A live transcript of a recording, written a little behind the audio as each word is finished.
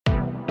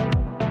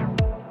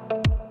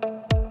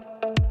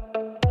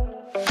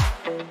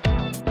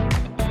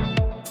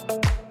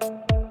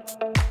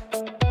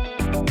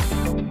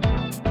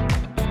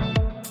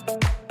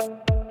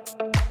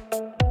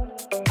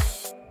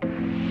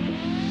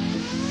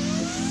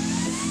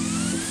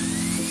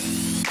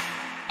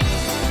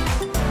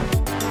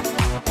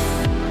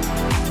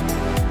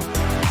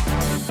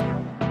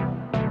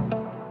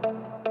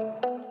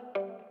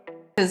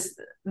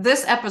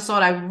this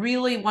episode, I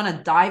really want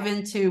to dive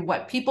into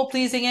what people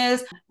pleasing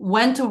is,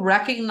 when to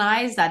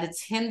recognize that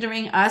it's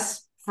hindering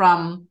us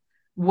from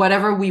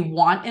whatever we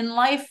want in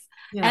life.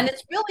 Yeah. And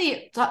it's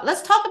really,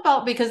 let's talk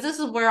about, because this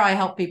is where I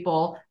help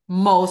people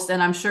most,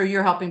 and I'm sure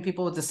you're helping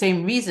people with the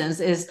same reasons,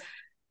 is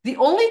the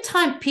only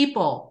time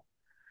people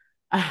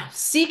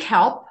seek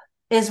help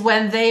is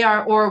when they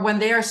are, or when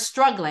they are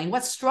struggling.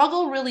 What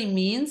struggle really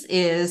means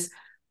is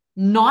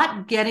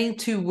not getting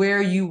to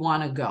where you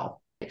want to go.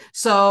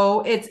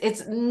 So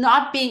it's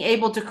not being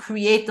able to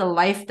create the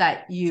life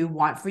that you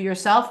want for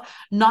yourself,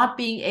 not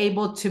being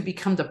able to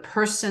become the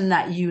person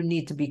that you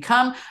need to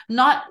become,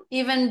 not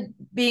even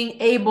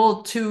being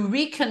able to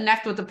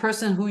reconnect with the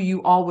person who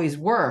you always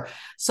were.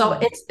 So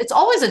Mm. it's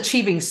always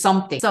achieving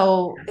something.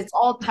 So it's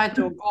all tied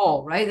to a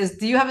goal, right?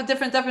 Do you have a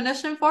different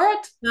definition for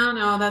it? No,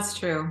 no, that's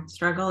true.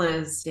 Struggle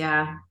is,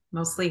 yeah,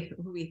 mostly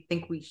who we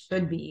think we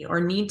should be or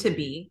need to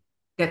be,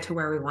 get to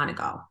where we want to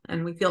go.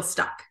 And we feel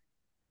stuck.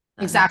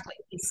 Exactly.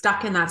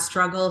 Stuck in that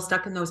struggle,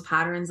 stuck in those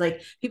patterns.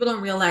 Like people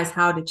don't realize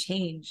how to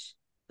change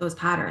those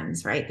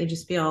patterns, right? They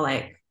just feel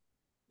like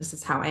this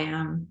is how I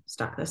am,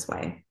 stuck this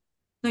way.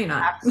 No, you're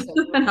not.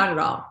 Absolutely. Not at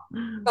all.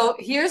 So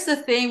here's the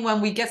thing,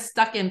 when we get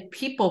stuck in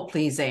people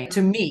pleasing,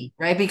 to me,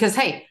 right? Because,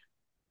 hey,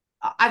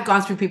 I've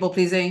gone through people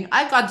pleasing.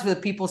 I've gone through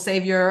the people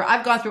savior.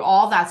 I've gone through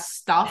all that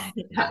stuff.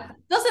 Yeah.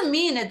 Doesn't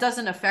mean it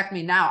doesn't affect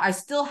me now. I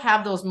still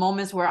have those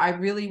moments where I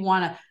really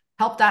want to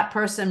help that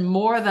person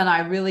more than I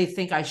really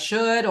think I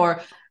should,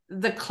 or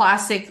the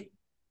classic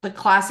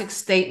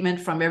statement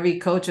from every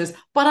coach is,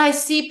 but I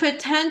see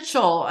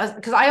potential,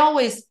 because I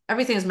always,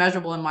 everything is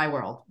measurable in my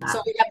world.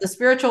 So we have the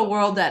spiritual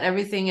world that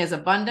everything is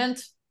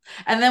abundant.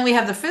 And then we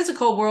have the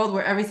physical world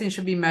where everything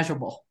should be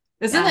measurable.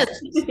 Isn't Yeah.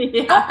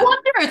 it? No Yeah.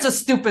 wonder it's a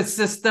stupid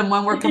system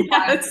when we're Yeah,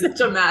 combining. it's such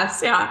a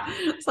mess. Yeah.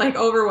 It's like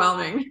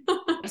overwhelming.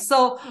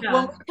 So when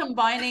Yeah. we're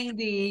combining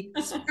the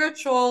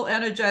spiritual,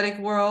 energetic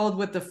world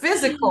with the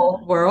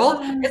physical world,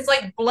 it's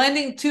like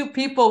blending two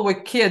people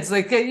with kids.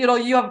 Like, you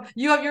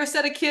have your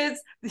set of kids,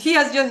 he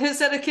has his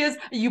set of kids.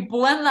 You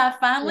blend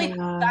that family.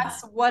 Yeah.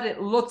 That's what it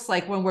looks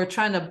like when we're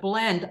trying to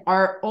blend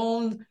our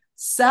own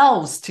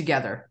selves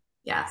together.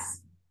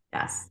 Yes.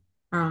 Yes.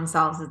 Our own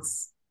selves.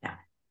 It's, yeah.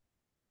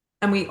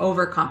 And we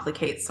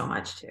overcomplicate so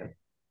much too.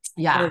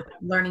 Yeah. We're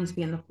learning to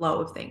be in the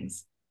flow of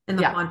things, in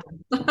the Yeah.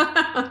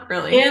 quantum.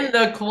 Really. In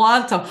the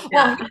quantum.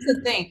 Well, Yeah. here's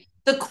the thing.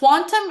 The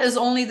quantum is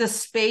only the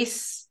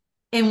space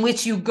in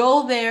which you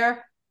go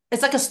there.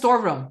 It's like a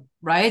storeroom,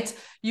 right?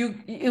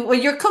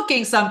 When you're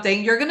cooking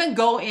something, you're going to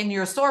go in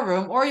your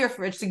storeroom or your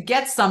fridge to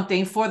get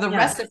something for the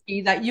Yes.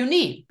 recipe that you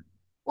need.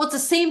 Well, it's the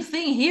same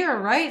thing here,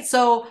 right?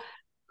 So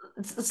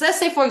let's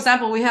say, for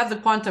example, we have the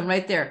quantum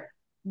right there.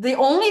 The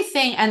only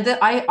thing, and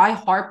I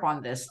harp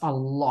on this a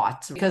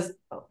lot, because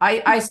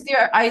I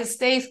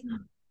stay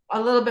a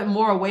little bit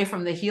more away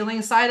from the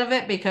healing side of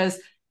it, because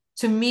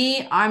to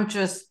me, I'm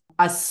just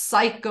a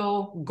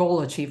psycho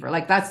goal achiever.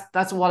 Like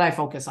that's what I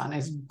focus on,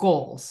 is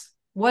goals.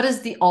 What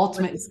is the Which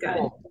ultimate is good.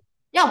 goal?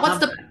 Yeah, what's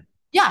Love the that.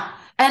 yeah.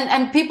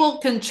 And people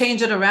can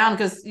change it around,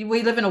 because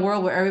we live in a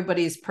world where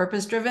everybody is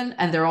purpose driven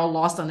and they're all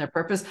lost on their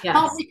purpose. Help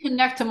Yes. me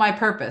connect to my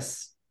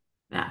purpose.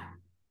 Yeah.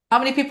 How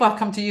many people have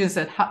come to you and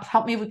said,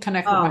 help me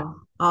connect with my Oh,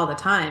 all the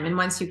time. And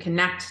once you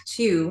connect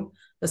to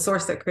the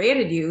source that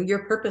created you,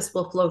 your purpose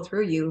will flow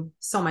through you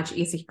so much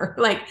easier.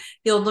 Like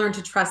you'll learn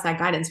to trust that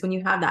guidance when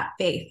you have that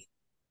faith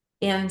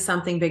in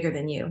something bigger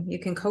than you. You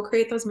can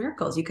co-create those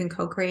miracles. You can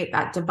co-create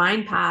that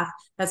divine path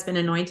that's been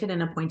anointed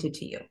and appointed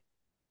to you,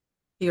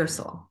 to your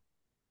soul.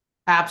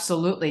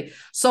 Absolutely.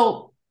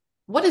 So,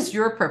 what is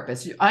your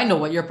purpose? I know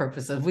what your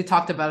purpose is. We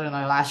talked about it in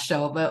our last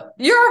show, but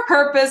your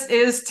purpose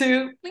is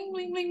to bling,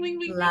 bling, bling, bling,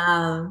 bling, bling.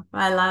 Love.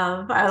 I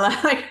love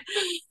like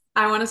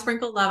I want to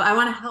sprinkle love. I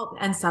want to help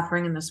end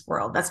suffering in this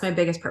world. That's my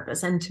biggest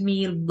purpose. And to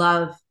me,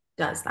 love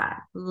does that.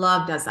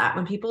 Love does that.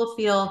 When people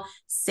feel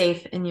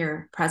safe in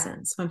your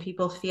presence, when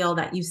people feel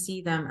that you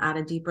see them at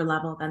a deeper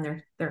level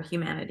than their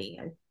humanity,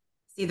 I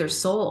see their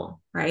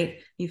soul, right?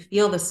 You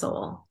feel the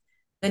soul,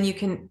 then you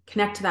can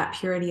connect to that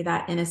purity,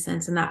 that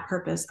innocence, and that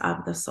purpose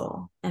of the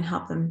soul and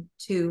help them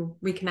to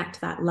reconnect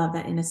to that love,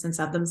 that innocence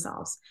of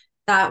themselves.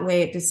 That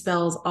way it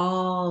dispels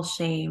all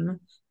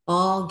shame,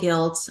 all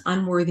guilt,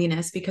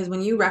 unworthiness, because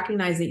when you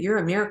recognize that you're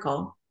a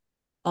miracle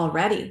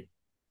already,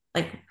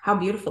 like how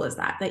beautiful is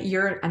that? That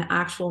you're an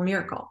actual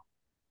miracle.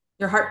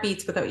 Your heart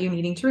beats without you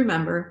needing to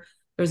remember.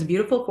 There's a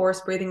beautiful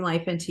force breathing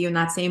life into you, and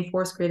that same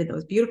force created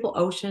those beautiful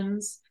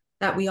oceans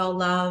that we all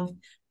love,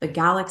 the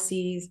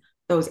galaxies,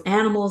 those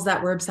animals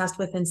that we're obsessed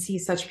with and see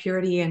such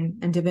purity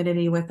and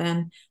divinity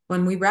within.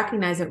 When we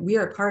recognize that we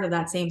are part of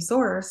that same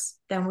source,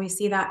 then we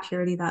see that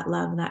purity, that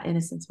love, and that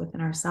innocence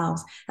within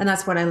ourselves. And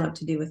that's what I love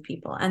to do with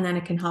people. And then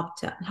it can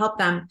help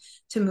them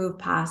to move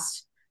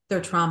past their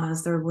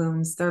traumas, their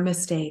wounds, their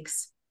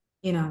mistakes,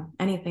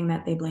 anything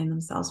that they blame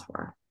themselves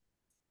for.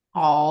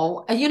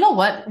 Oh, and you know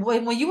what?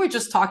 When you were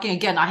just talking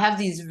again, I have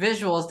these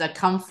visuals that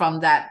come from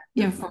that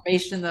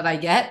information that I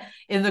get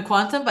in the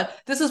quantum, but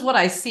this is what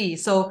I see.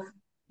 So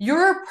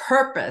your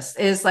purpose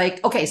is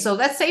like, okay, so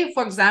let's say,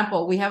 for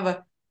example, we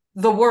have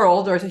the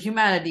world or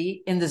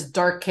humanity in this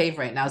dark cave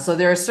right now. So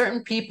there are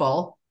certain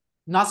people,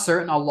 not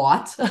certain, a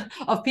lot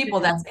of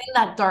people Yeah. that's in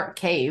that dark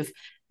cave,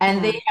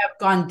 and they Yeah. have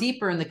gone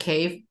deeper in the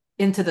cave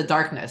into the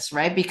darkness,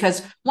 right?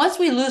 Because once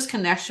we lose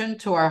connection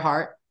to our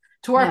heart,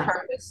 to our Yeah.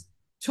 purpose,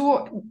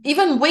 to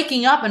even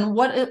waking up and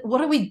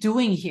what are we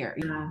doing here?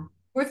 Yeah.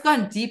 We've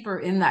gone deeper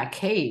in that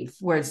cave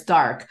where it's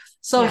dark.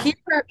 So Yeah.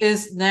 here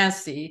is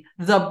Nancy,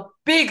 the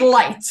big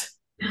light.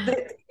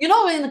 You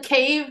know, in the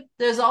cave,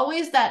 there's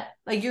always that,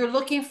 like, you're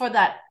looking for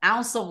that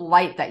ounce of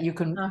light that you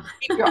can Oh.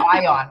 keep your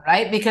eye on,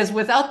 right? Because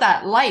without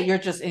that light, you're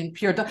just in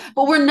pure dark.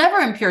 But we're never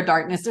in pure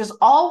darkness. There's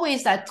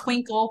always that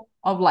twinkle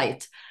of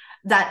light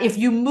that if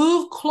you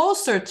move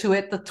closer to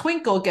it, the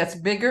twinkle gets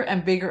bigger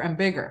and bigger and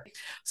bigger.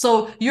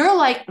 So you're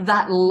like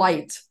that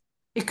light.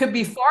 It could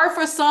be far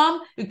for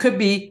some, it could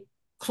be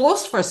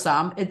close for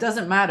some, it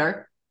doesn't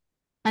matter.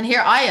 And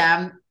here I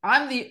am.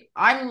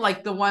 I'm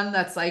like the one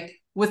that's like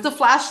with the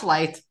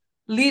flashlight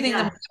leading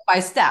them Yes. step by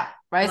step,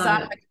 right? So Love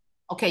I'm it. like,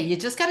 okay, you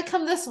just got to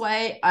come this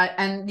way,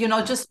 and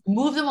just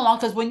move them along,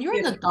 because when you're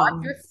in the dark,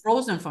 Beautiful. you're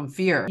frozen from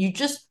fear. You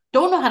just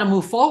don't know how to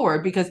move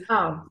forward because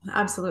Oh,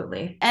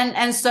 absolutely.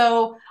 and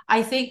so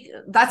I think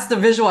that's the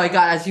visual I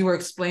got as you were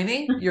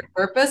explaining your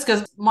purpose,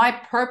 because my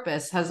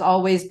purpose has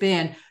always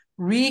been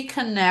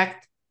reconnect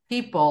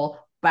people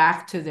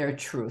back to their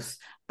truth,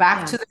 back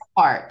Yeah. to their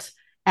heart,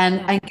 and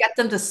Yeah. and get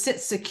them to sit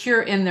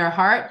secure in their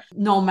heart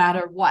no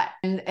matter what.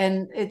 And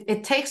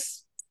it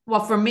takes,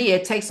 well, for me,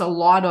 it takes a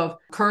lot of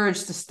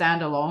courage to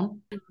stand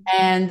alone.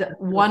 And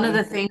one of the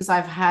Absolutely. things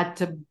I've had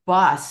to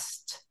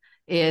bust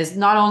is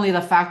not only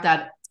the fact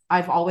that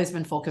I've always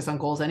been focused on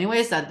goals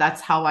anyways,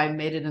 that's how I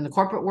made it in the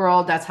corporate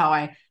world, that's how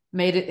I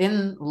made it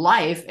in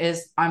life,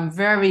 is I'm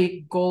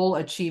very goal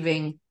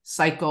achieving,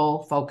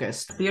 psycho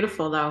focused.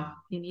 Beautiful though.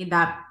 You need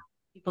that.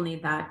 People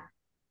need that.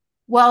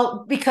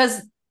 Well,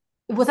 because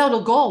without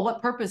a goal,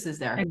 what purpose is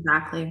there?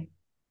 Exactly.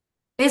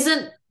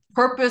 Isn't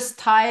purpose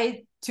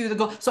tied to the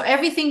goal? So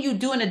everything you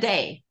do in a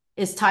day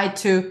is tied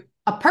to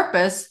a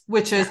purpose,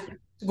 which is Yeah.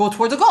 to go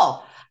towards a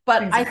goal.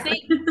 But I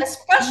Exactly. think,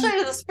 especially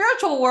in the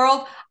spiritual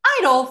world, I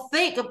don't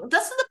think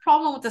that's the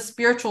problem with the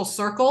spiritual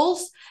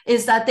circles,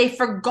 is that they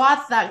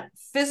forgot that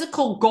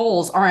physical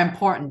goals are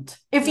important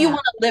if you Yeah.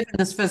 want to live in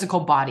this physical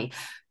body.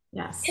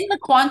 Yes. In the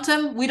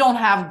quantum, we don't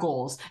have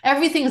goals.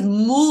 Everything is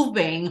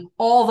moving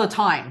all the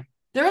time.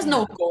 There is Yeah.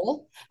 no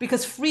goal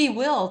because free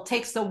will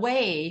takes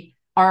away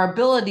our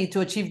ability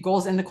to achieve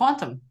goals in the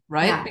quantum,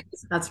 right? Yeah.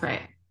 That's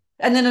right.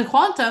 And then in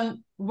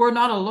quantum, we're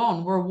not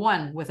alone. We're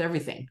one with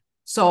everything.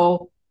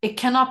 So it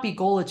cannot be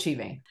goal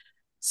achieving.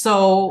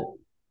 So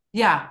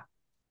yeah,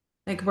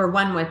 Like we're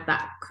one with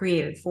that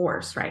creative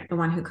force, right? The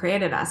one who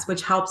created us,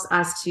 which helps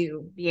us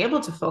to be able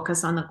to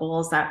focus on the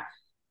goals that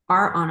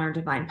are on our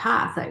divine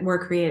path, that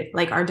we're created.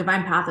 Like our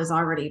divine path is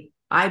already,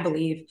 I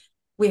believe,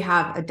 we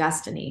have a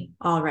destiny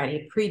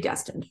already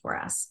predestined for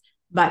us,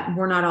 but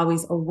we're not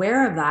always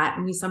aware of that.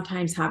 And we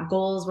sometimes have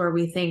goals where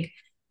we think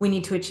we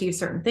need to achieve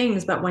certain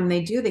things, but when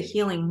they do the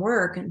healing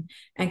work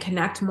and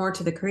connect more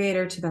to the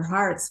creator, to their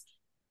hearts,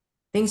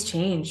 things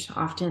change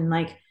often.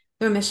 Like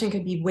their mission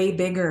could be way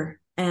bigger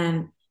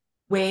and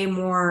way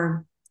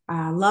more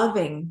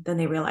loving than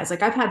they realize.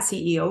 Like I've had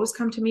CEOs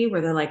come to me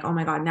where they're like, oh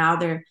my God, now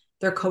they're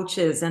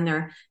coaches and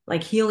they're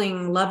like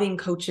healing, loving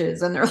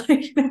coaches. And they're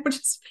like,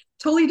 just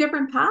totally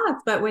different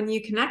paths. But when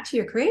you connect to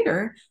your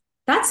creator,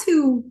 that's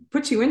who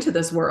put you into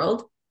this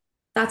world.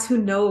 That's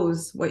who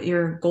knows what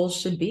your goals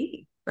should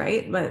be.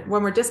 Right. But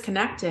when we're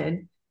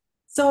disconnected,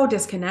 so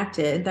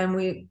disconnected,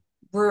 then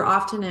we're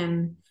often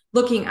in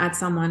looking at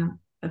someone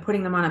and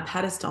putting them on a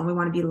pedestal. And we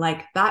want to be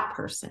like that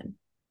person.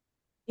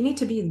 You need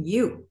to be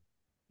you.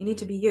 You need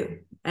to be you.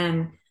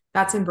 And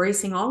that's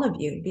embracing all of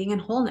you, being in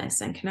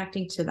wholeness and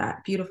connecting to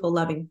that beautiful,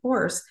 loving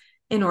force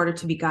in order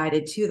to be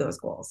guided to those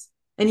goals.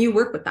 And you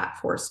work with that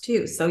force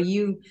too. So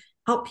you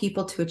help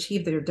people to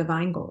achieve their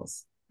divine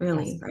goals,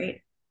 really, yes,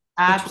 right?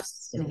 The true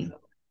absolutely. destiny.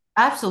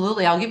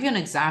 Absolutely. I'll give you an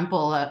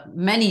example.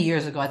 Many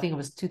years ago, I think it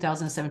was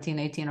 2017,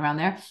 18, around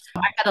there.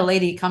 I had a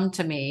lady come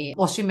to me.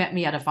 Well, she met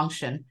me at a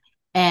function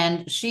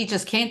and she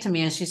just came to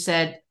me and she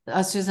said,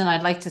 Susan,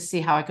 I'd like to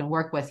see how I can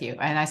work with you.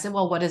 And I said,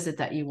 well, what is it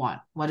that you want?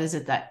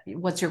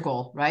 What's your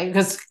goal? Right?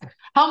 Because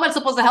how am I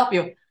supposed to help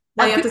you?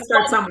 Well, you And have to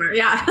people start somewhere.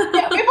 Yeah.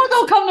 yeah, people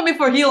don't come to me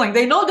for healing.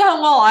 They know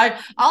damn well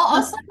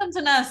I'll send them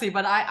to Nancy,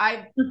 but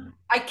I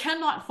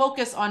cannot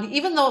focus on,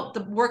 even though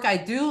the work I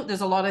do,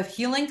 there's a lot of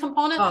healing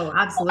component. Oh,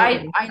 I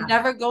absolutely. I Yeah.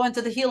 never go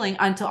into the healing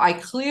until I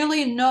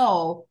clearly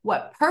know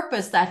what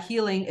purpose that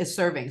healing is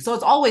serving. So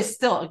it's always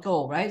still a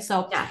goal, right?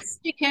 So Yes.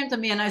 she came to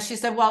me and she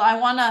said, "Well, I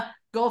want to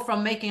go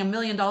from making $1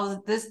 million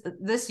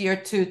this year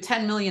to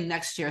 10 million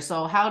next year.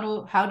 So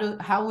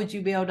how would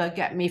you be able to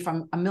get me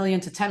from 1 million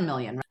to 10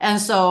 million?"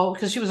 And so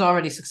because she was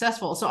already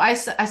successful, so I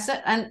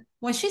said, and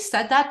when she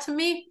said that to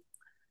me,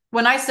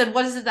 when I said,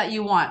 what is it that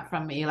you want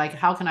from me? Like,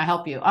 how can I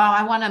help you? Oh,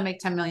 I want to make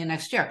 10 million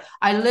next year.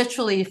 I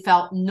literally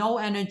felt no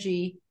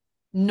energy,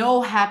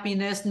 no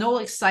happiness, no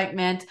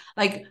excitement.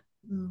 Like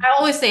Mm. I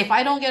always say, if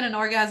I don't get an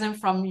orgasm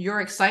from your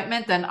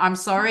excitement, then I'm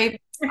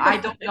sorry. I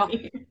don't know.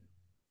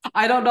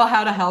 I don't know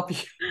how to help you.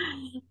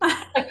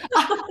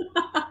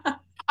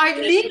 I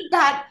need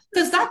that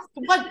because that's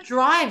what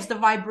drives the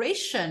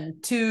vibration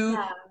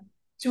Yeah.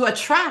 to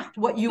attract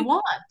what you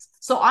want.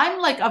 So I'm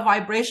like a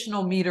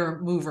vibrational meter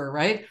mover,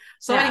 right?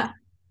 So anyway, Yeah.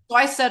 so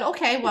I said,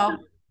 okay, well,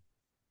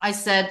 I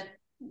said,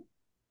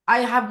 I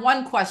have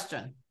one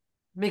question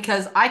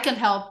because I can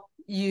help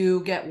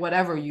you get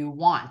whatever you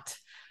want,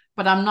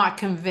 but I'm not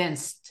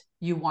convinced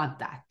you want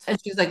that. And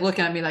she's like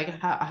looking at me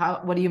like,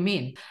 what do you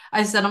mean?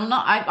 I said,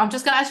 I'm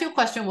just going to ask you a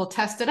question. We'll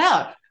test it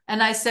out.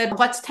 And I said,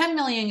 what's 10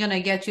 million going to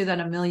get you that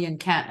a million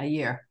can't a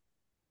year?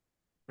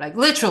 Like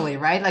literally,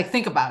 right? Like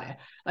think about it.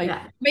 Like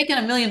Yeah. making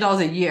 $1 million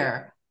a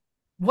year.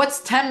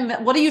 What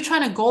are you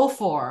trying to go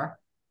for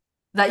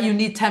that you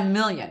need 10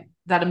 million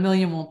that a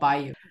million won't buy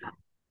you?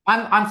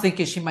 I'm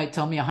thinking she might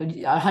tell me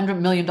 $100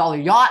 million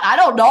yacht. I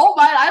don't know,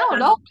 but I don't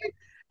know.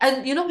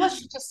 And you know what?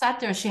 She just sat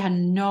there and she had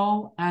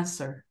no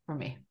answer for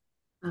me.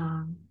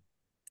 Um,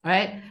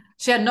 Right?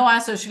 She had no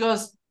answer. She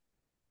goes,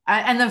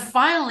 and then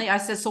finally I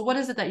said, so what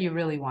is it that you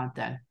really want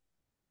then?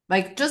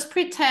 Like just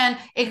pretend,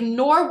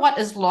 ignore what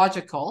is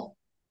logical,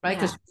 right?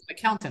 Because yeah. she's an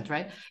accountant,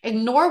 right?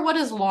 Ignore what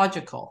is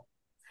logical.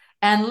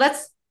 And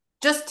let's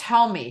just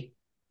tell me,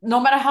 no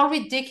matter how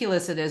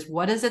ridiculous it is,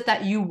 what is it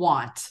that you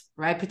want,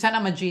 right? Pretend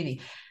I'm a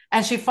genie.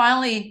 And she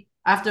finally,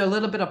 after a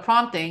little bit of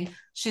prompting,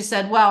 she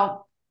said,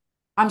 well,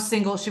 I'm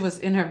single. She was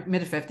in her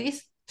mid 50s.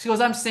 She goes,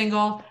 I'm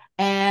single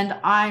and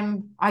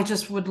I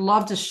just would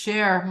love to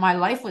share my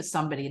life with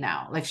somebody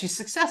now. Like she's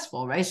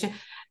successful, right?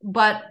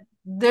 But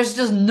there's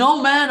just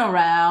no man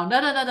around. Da,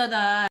 da, da, da,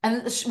 da.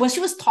 And when she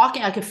was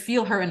talking, I could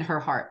feel her in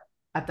her heart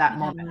at that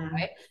moment, Yeah.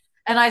 right?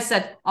 And I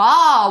said,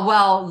 ah,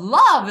 well,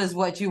 love is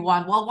what you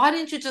want. Well, why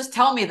didn't you just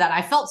tell me that?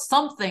 I felt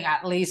something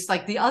at least,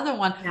 like the other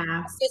one. Yeah.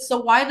 I said,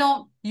 so why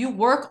don't you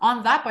work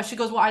on that? But she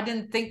goes, well, I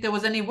didn't think there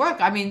was any work.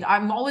 I mean,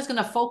 I'm always going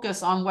to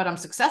focus on what I'm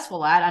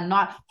successful at and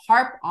not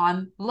harp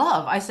on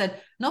love. I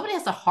said, nobody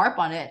has to harp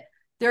on it.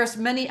 There's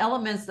many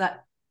elements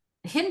that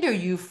hinder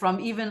you from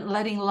even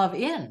letting love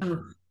in.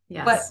 Oh,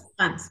 But yes.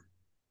 Tons.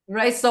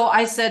 right. So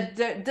I said,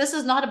 this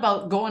is not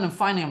about going and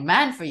finding a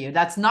man for you.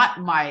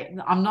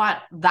 I'm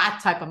not that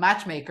type of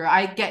matchmaker.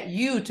 I get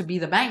you to be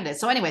the magnet.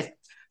 So, anyways,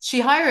 she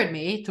hired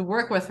me to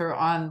work with her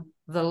on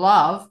the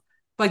love.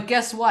 But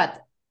guess what?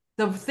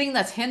 The thing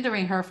that's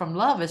hindering her from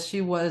love is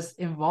she was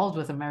involved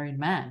with a married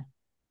man.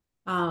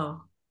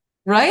 Oh,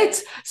 Right.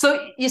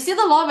 So you see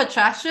the law of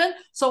attraction.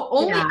 So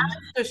only yeah.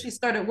 after she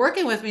started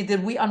working with me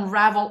did we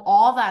unravel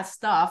all that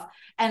stuff.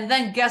 And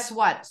then guess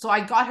what? So I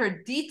got her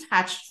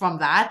detached from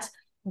that,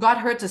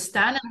 got her to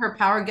stand in her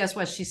power. Guess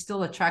what? She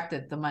still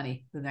attracted the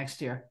money the next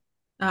year.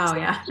 Oh, So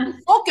yeah.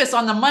 focus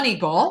on the money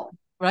goal,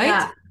 right?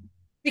 Yeah.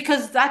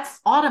 Because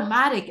that's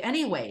automatic,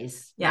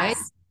 anyways, right?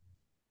 Yes.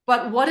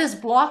 But what is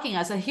blocking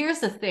us? And here's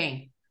the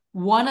thing.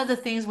 One of the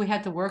things we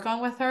had to work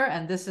on with her,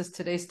 and this is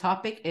today's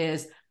topic,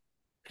 is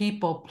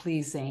people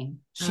pleasing.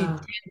 She Oh,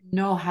 didn't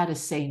know how to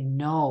say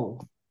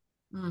no.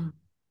 mm,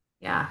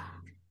 yeah.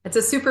 It's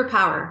a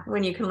superpower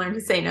when you can learn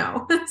to say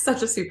no. It's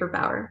such a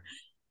superpower.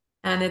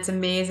 And it's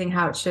amazing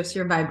how it shifts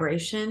your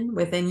vibration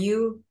within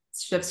you,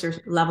 shifts your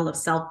level of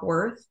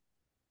self-worth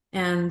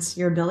and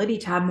your ability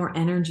to have more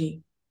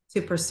energy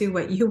to pursue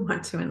what you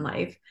want to in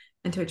life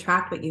and to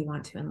attract what you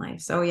want to in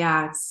life. So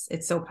yeah,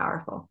 it's so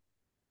powerful.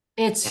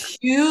 Yeah. It's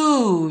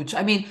huge.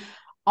 I mean,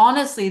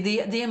 honestly,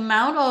 the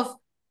amount of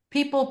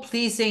people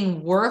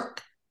pleasing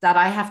work that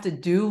I have to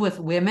do with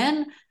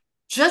women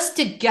just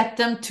to get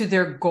them to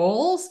their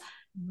goals,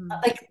 Mhm.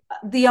 like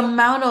the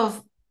amount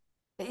of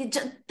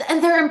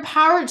and they're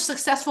empowered,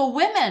 successful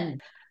women.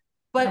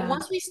 But Yeah.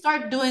 once we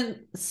start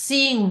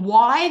seeing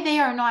why they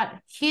are not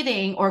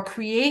hitting or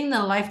creating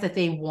the life that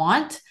they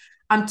want,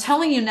 I'm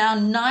telling you now,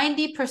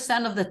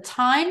 90% of the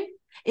time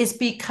is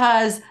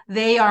because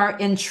they are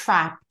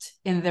entrapped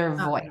in their Oh,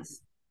 yeah. voice.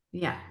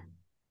 Yeah.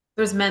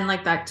 There's men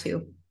like that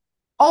too.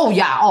 Oh,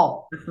 yeah.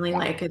 Oh, Definitely.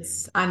 Like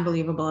it's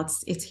unbelievable.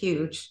 It's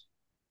huge.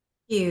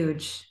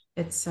 Huge.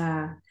 It's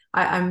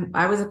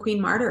I was a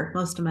queen martyr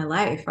most of my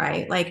life,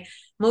 right? Like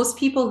most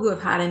people who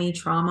have had any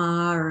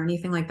trauma or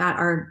anything like that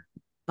are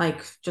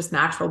like just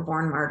natural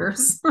born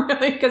martyrs,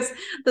 really, because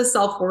the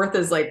self-worth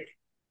is like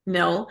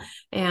nil.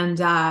 And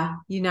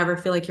you never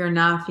feel like you're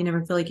enough. You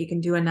never feel like you can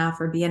do enough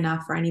or be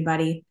enough for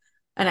anybody.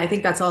 And I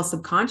think that's all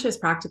subconscious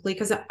practically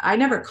because I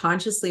never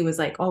consciously was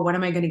like, oh, what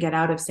am I going to get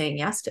out of saying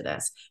yes to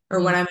this?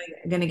 Or what mm. am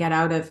I going to get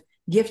out of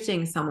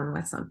gifting someone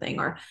with something?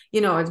 Or,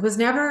 it was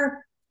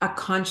never a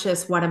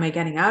conscious what am I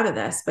getting out of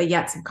this, but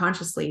yet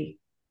subconsciously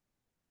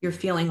you're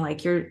feeling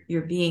like you're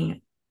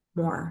being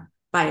more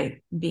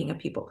by being a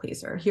people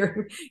pleaser.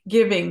 You're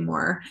giving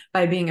more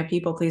by being a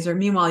people pleaser.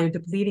 Meanwhile, you're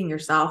depleting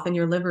yourself and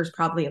your liver's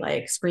probably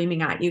like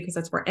screaming at you because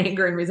that's where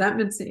anger and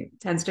resentment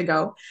tends to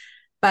go.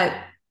 But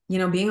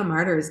being a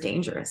martyr is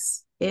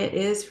dangerous. It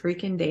is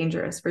freaking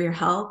dangerous for your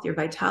health, your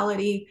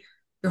vitality,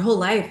 your whole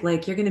life.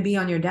 Like you're going to be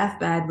on your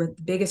deathbed with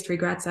the biggest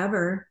regrets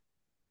ever.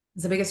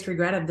 The biggest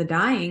regret of the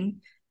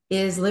dying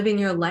is living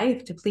your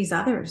life to please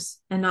others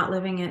and not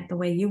living it the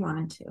way you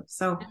wanted to.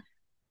 So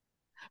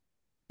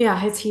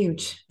Yeah, it's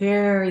huge.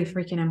 Very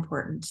freaking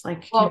important.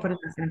 Like, can't Well, put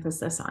enough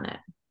emphasis on it.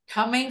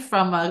 coming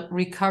from a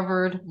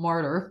recovered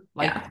martyr,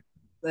 like Yeah.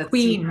 that's,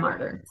 Queen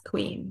martyr.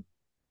 Queen.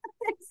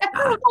 Yeah.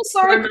 I'm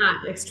sorry,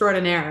 Paramount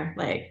extraordinaire.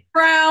 Like,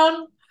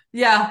 Brown.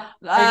 Yeah.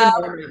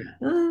 or even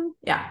more than that.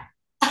 Yeah.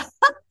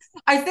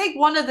 I think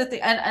one of the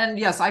things, and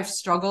yes, I've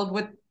struggled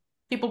with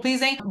people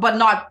pleasing, but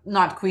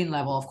not queen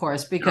level, of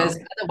course, because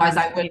No, otherwise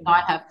not I would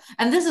not have.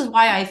 And this is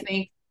why I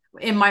think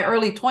in my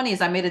early 20s,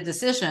 I made a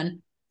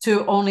decision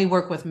to only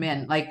work with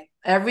men.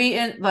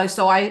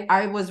 So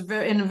I was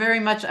in very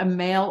much a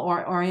male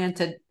or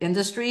oriented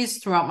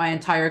industries throughout my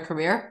entire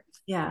career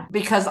yeah.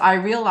 because I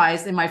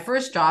realized in my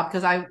first job,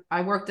 because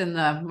I worked in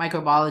the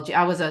microbiology,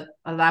 I was a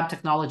lab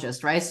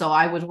technologist, right? So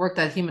I would work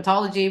at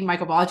hematology,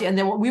 microbiology, and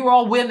we were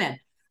all women.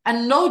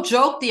 And no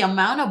joke, the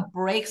amount of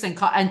breaks and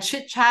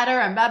chit chatter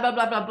and blah, blah,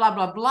 blah, blah, blah,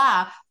 blah,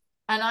 blah.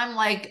 And I'm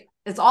like,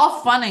 it's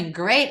all fun and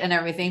great and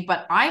everything,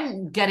 but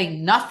I'm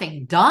getting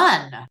nothing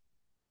done.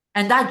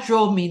 And that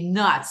drove me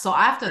nuts. So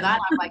after that,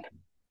 I'm like,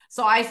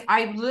 so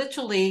I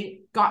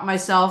literally got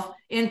myself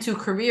into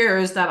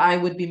careers that I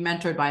would be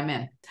mentored by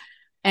men.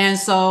 And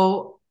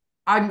so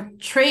I'm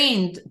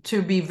trained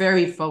to be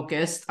very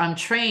focused. I'm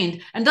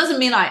trained, and doesn't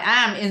mean I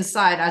am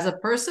inside as a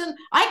person.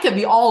 I could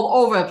be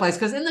all over the place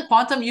because in the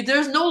quantum,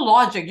 there's no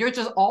logic. You're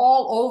just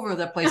all over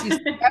the place. You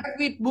see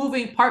every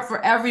moving part for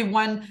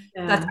everyone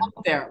that's Yeah.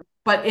 out there.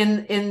 But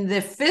in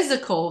the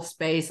physical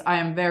space, I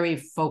am very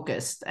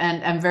focused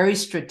and very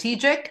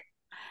strategic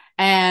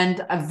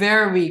and a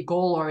very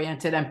goal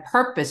oriented and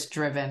purpose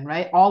driven,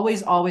 right?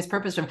 Always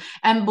purpose driven.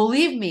 And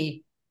believe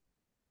me,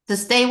 to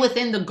stay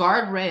within the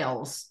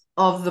guardrails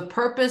of the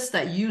purpose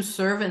that you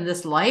serve in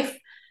this life,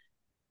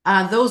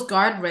 those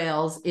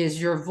guardrails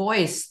is your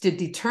voice to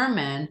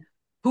determine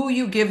who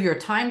you give your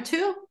time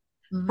to,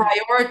 Mhm.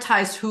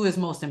 prioritize who is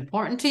most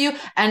important to you,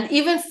 and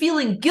even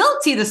feeling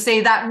guilty to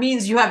say that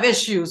means you have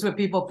issues with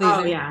people Oh,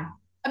 pleasing. yeah.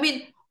 I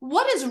mean,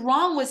 what is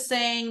wrong with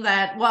saying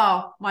that,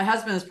 well, my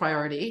husband is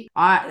priority?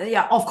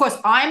 Yeah, of course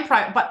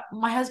but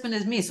my husband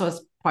is me, so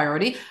it's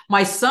priority.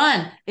 My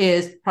son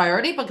is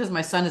priority because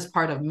my son is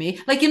part of me.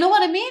 Like, you know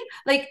what I mean?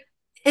 Like,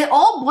 it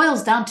all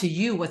boils down to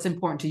you, what's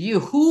important to you,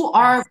 who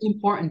are Yes.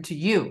 important to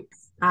you.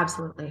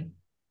 Absolutely.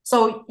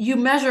 So you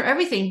measure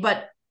everything,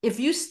 but if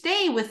you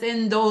stay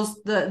within those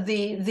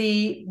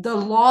the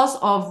laws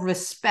of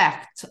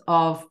respect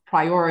of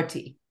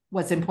priority,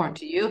 what's Mhm. important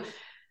to you,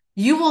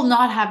 you will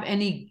not have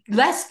any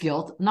less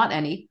guilt, not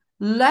any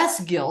less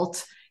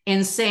guilt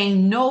in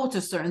saying no to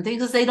certain things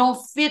because they don't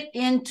fit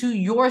into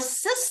your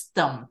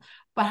system.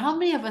 But how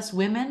many of us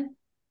women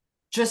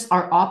just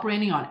are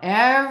operating on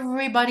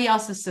everybody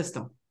else's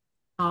system?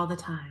 All the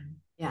time.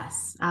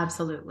 Yes,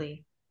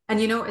 absolutely. And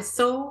it's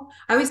I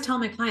always tell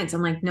my clients,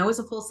 I'm like, no is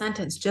a full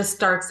sentence. Just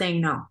start saying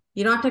no.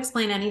 You don't have to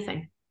explain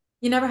anything.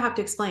 You never have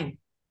to explain.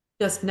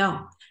 Just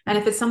no. And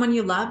if it's someone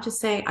you love,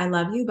 just say, I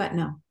love you, but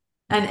no.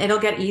 And it'll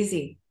get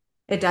easy.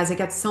 It does. It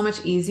gets so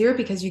much easier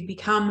because you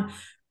become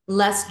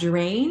less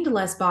drained,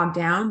 less bogged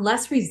down,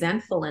 less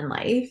resentful in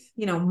life,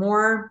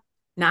 more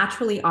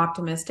naturally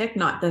optimistic,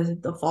 not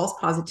the false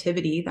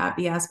positivity, that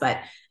BS, but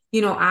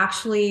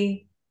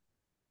actually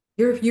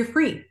you're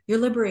free. You're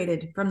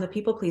liberated from the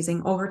people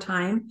pleasing over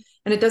time.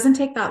 And it doesn't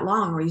take that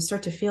long where you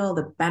start to feel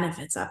the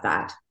benefits of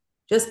that.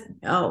 Just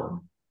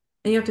no.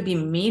 And you have to be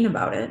mean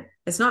about it.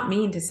 It's not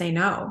mean to say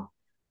no,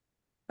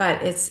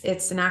 but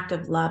it's an act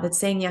of love. It's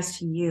saying yes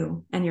to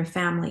you and your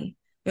family,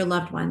 your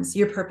loved ones,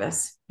 your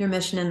purpose, your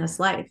mission in this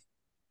life.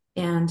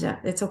 And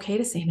it's okay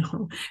to say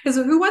no because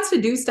who wants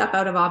to do stuff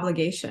out of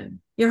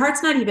obligation? Your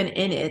heart's not even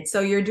in it.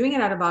 So you're doing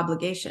it out of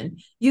obligation.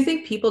 You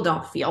think people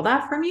don't feel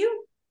that from you?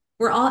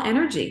 We're all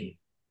energy.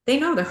 They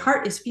know their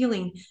heart is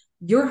feeling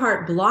your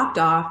heart blocked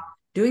off,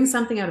 doing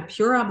something out of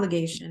pure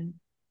obligation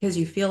because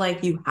you feel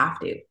like you have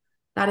to.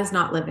 That is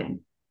not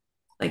living.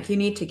 Like you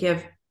need to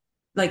give,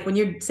 like when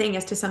you're saying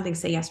yes to something,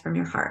 say yes from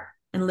your heart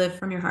and live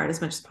from your heart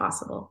as much as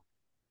possible.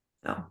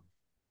 So,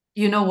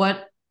 You know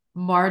what?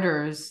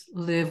 Martyrs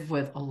live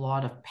with a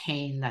lot of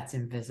pain that's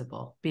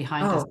invisible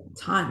oh,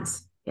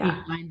 tons. Yeah.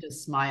 behind a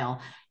smile.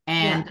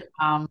 Yeah.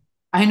 And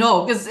I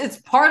know because it's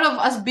part of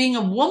us being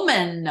a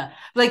woman.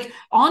 Like,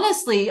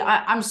 honestly,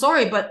 I'm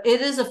sorry, but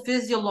it is a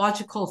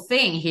physiological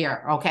thing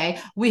here. Okay.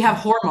 We have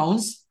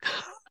hormones.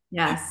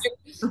 Yes,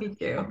 me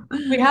too.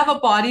 We have a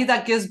body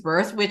that gives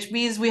birth, which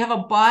means we have a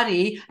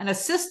body and a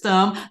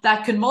system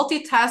that can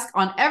multitask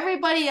on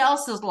everybody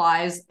else's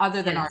lives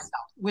other than Yes,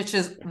 ourselves, which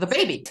is the yes,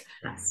 baby.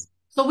 yes.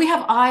 So we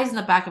have eyes in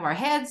the back of our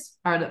heads,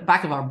 or the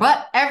back of our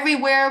butt,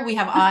 everywhere. We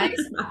have eyes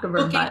Back of her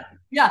looking, butt.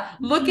 yeah,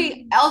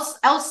 looking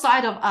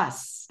outside of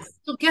us.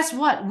 So guess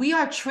what? We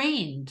are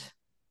trained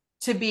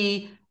to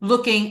be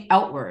looking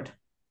outward.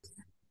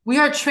 We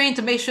are trained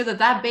to make sure that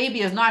that baby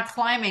is not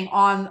climbing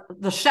on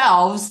the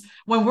shelves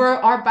when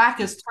our back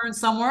is turned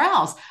somewhere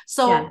else. Yeah.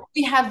 So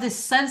we have these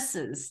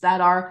senses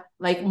that are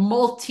like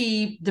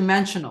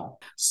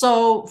multi-dimensional.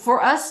 So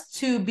for us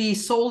to be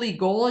solely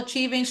goal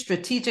achieving,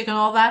 strategic and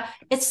all that,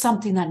 it's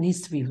something that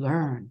needs to be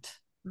learned.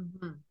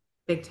 Mhm.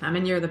 Big time.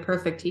 And you're the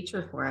perfect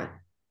teacher for it.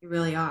 You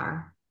really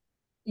are.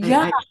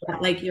 Yeah, I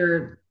like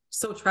you're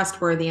so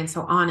trustworthy and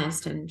so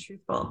honest and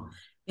truthful,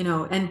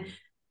 and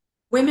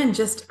women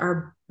just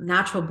are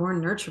natural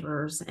born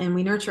nurturers, and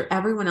we nurture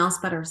everyone else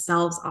but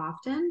ourselves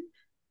often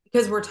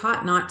because we're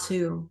taught not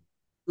to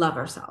love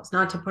ourselves,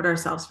 not to put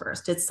ourselves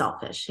first. It's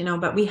selfish,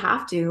 but we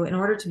have to in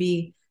order to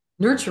be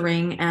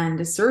nurturing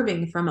and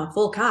serving from a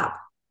full cup,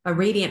 a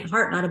radiant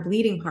heart, not a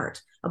bleeding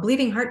heart. A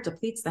bleeding heart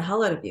depletes the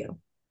hell out of you.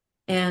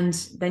 And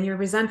then you're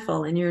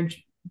resentful and you're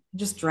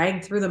just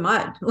dragged through the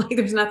mud. Like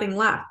there's nothing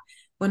left.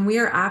 When we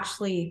are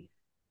actually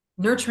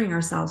nurturing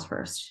ourselves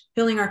first,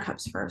 filling our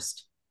cups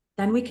first,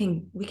 then we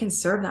can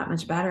serve that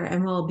much better,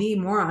 and we'll be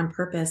more on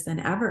purpose than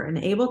ever and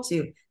able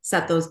to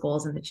set those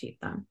goals and achieve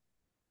them.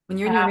 When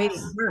you're in your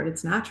radiant heart,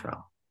 it's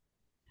natural.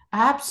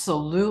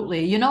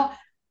 absolutely. You know,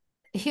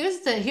 here's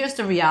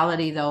the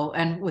reality though,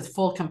 and with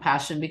full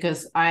compassion,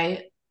 because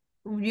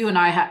you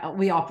and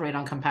we operate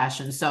on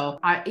compassion. So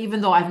I,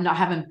 even though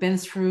haven't been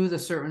through the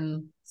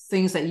certain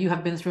things that you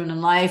have been through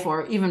in life,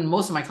 or even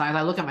most of my clients,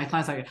 I look at my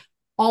clients like,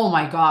 oh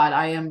my God,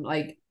 I am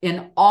like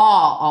in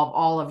awe of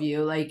all of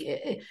you. Like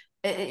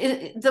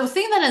the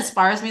thing that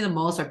inspires me the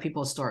most are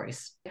people's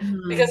stories,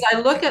 because Mm-hmm.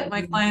 I look at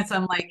my clients,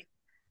 I'm like,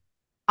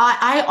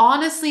 I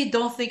honestly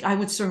don't think I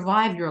would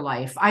survive your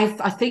life. I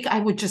think I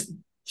would just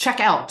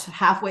check out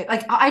halfway.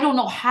 Like I don't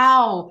know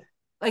how,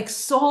 like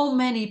so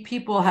many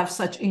people have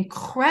such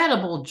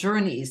incredible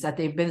journeys that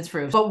they've been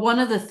through. But one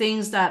of the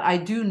things that I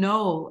do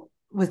know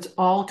with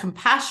all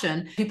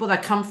compassion, people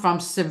that come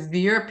from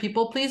severe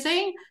people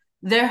pleasing,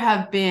 there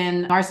have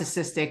been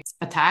narcissistic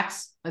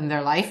attacks in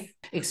their life,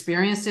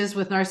 experiences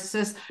with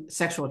narcissists,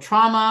 sexual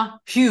trauma,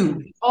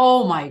 huge.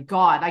 Oh my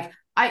God. Like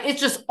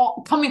it's just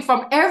all coming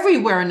from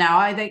everywhere now.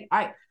 I think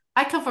I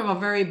come from a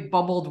very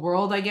bubbled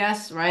world, I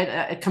guess,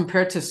 right?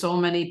 Compared to so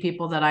many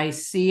people that I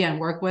see and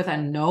work with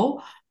and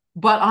know.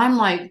 But I'm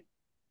like,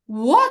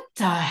 what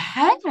the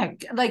heck?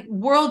 Like,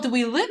 world do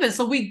we live in?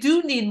 So we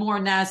do need more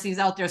Nazis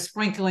out there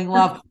sprinkling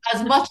love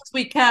as much as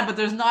we can, but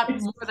there's not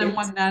It's more than cute.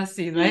 one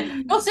Nazi, right?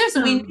 No,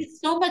 seriously, we need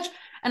so much.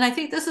 And I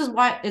think this is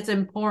why it's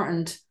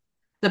important.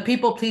 The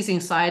people pleasing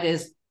side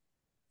is,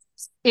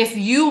 if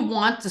you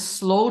want to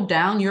slow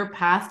down your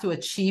path to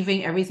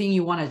achieving everything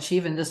you want to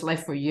achieve in this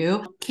life for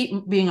you,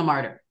 keep being a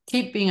martyr,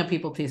 keep being a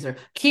people pleaser,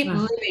 keep Oh,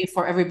 living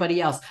for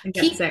everybody else, I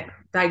get keep, sick. yeah,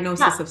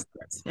 Diagnosis of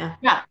sorts. Yeah.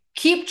 yeah,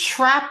 keep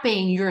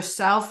trapping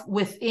yourself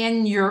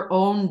within your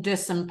own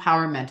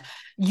disempowerment.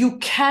 You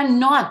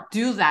cannot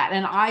do that.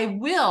 And I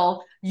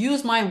will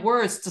use my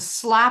words to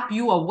slap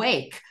you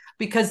awake,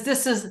 because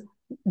this is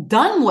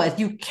done with.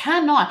 You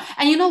cannot.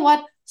 And you know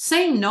what?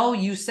 Saying no,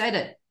 you said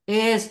it,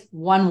 is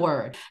one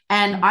word.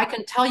 And I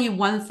can tell you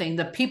one thing: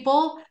 the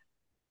people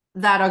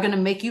that are going to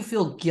make you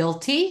feel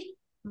guilty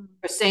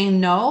for saying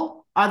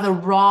no are the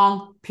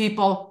wrong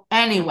people Yeah.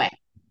 anyway.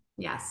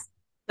 Yes.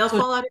 They'll So,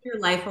 fall out of your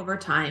life over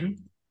time.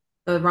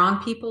 The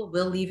wrong people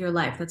will leave your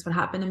life. That's what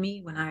happened to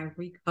me when I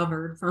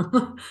recovered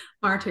from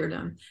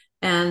martyrdom.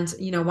 And,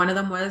 one of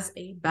them was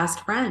a best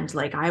friend.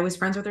 Like I was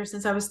friends with her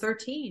since I was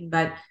 13.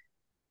 But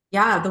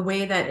yeah, the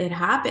way that it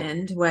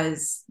happened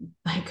was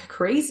like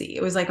crazy.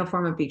 It was like a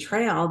form of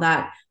betrayal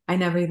that I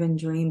never even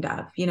dreamed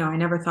of. I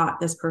never thought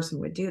this person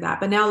would do that.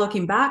 But now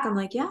looking back, I'm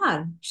like,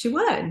 yeah, she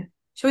would.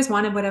 She always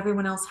wanted what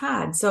everyone else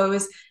had. So it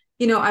was,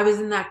 I was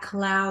in that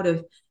cloud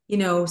of,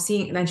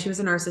 seeing, and she was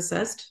a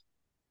narcissist.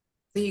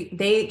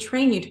 They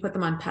train you to put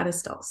them on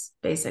pedestals,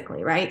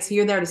 basically, right? So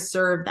you're there to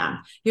serve them.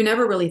 You're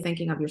never really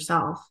thinking of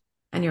yourself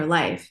and your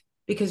life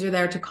because you're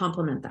there to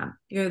complement them.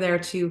 You're there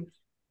to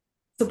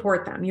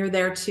support them. You're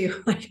there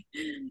to like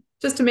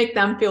just to make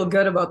them feel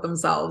good about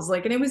themselves.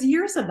 Like, and it was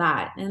years of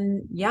that.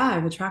 And yeah,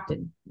 I've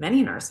attracted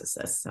many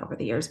narcissists over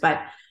the years,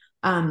 but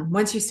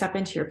once you step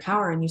into your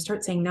power and you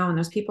start saying no, and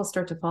those people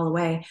start to fall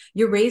away,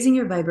 you're raising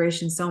your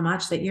vibration so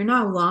much that you're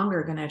no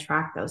longer going to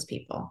attract those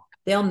people.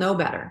 They'll know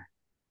better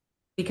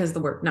because the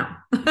word no,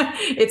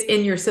 it's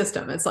in your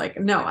system. It's like,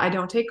 no, I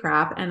don't take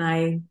crap. And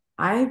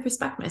I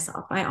respect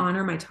myself. I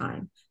honor my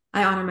time.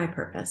 I honor my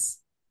purpose.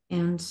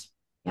 And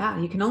yeah,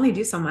 you can only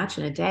do so much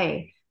in a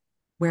day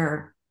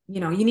where, you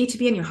need to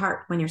be in your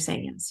heart when you're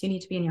saying yes. You need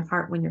to be in your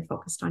heart when you're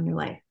focused on your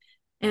life.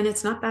 And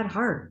it's not that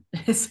hard.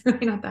 It's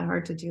really not that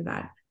hard to do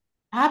that.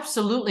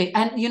 absolutely.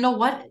 And you know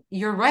what?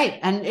 You're right.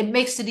 And it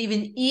makes it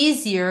even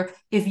easier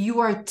if you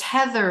are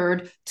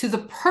tethered to the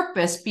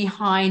purpose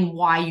behind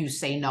why you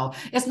say no.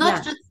 It's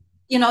not Yeah.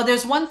 just,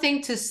 there's one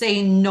thing to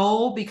say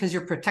no because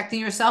you're protecting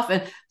yourself.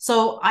 And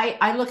so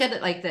I look at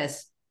it like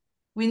this: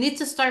 we need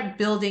to start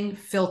building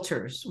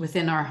filters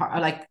within our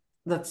heart, like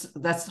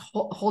that's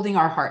holding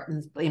our heart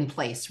in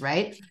place,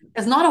 right?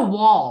 It's not a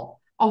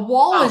wall. A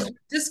wall Oh, is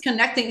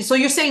disconnecting. So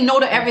you're saying no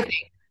to everything.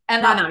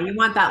 And no, no. You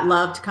want that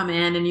love to come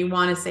in and you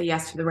want to say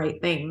yes to the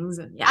right things.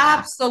 And yeah, yeah.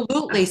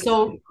 absolutely.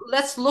 So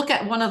let's look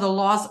at one of the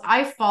laws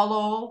I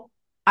follow.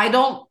 I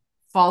don't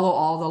follow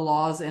all the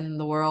laws in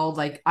the world.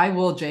 Like I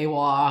will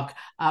jaywalk.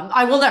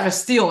 I will never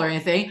steal or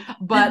anything,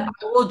 but I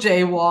will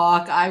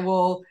jaywalk. I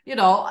will,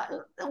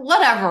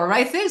 whatever,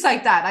 right? Things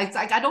like that.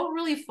 I don't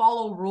really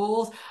follow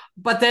rules,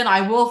 but then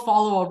I will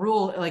follow a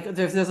rule. Like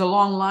if there's a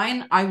long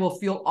line, I will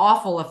feel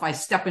awful if I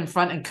step in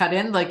front and cut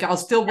in. Like I'll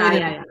still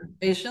wait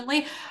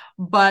patiently.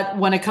 But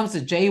when it comes to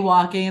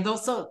jaywalking,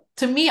 those, so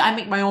to me, I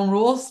make my own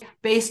rules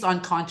based on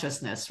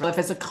consciousness. If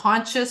it's a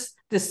conscious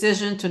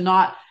decision to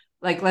not,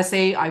 like, let's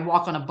say I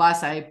walk on a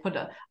bus,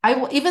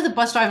 even the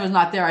bus driver is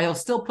not there, I'll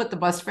still put the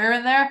bus fare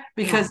in there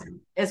because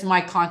it's my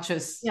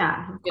conscious,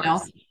 of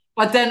course.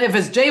 But then if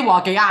it's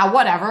jaywalking,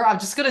 whatever, I'm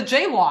just going to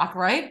jaywalk,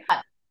 right?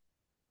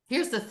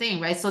 Here's the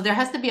thing, right? So there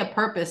has to be a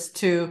purpose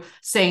to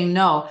saying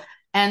no.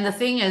 And the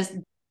thing is,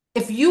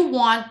 if you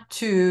want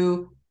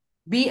to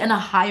be in a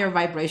higher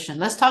vibration,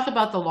 let's talk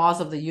about the laws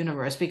of the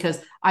universe, because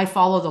I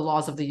follow the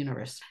laws of the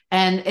universe.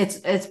 And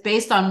it's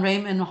based on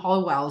Raymond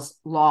Hollowell's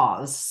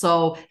laws.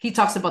 So he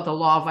talks about the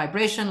law of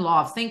vibration,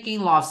 law of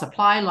thinking, law of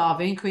supply, law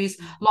of increase,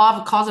 law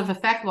of cause of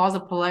effect, laws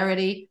of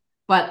polarity.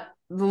 But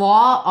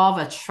law of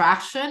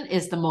attraction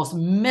is the most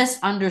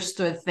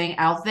misunderstood thing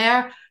out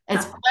there.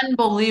 It's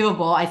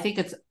unbelievable. I think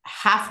it's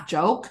half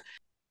joke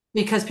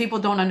because people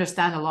don't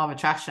understand the law of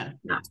attraction.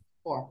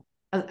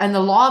 And the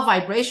law of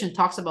vibration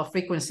talks about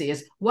frequency.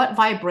 Is what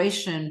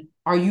vibration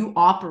are you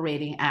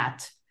operating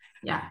at?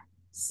 Yeah,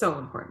 so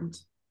important.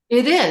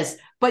 It is,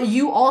 but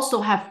you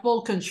also have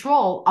full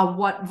control of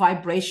what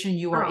vibration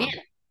you are in.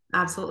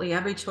 Absolutely.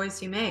 Every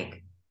choice you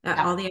make,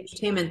 all the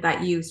entertainment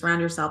that you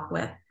surround yourself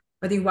with,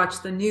 whether you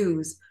watch the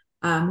news,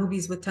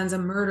 movies with tons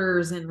of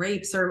murders and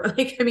rapes, or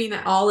like, I mean,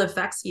 it all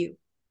affects you.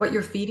 What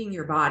you're feeding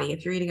your body.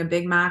 If you're eating a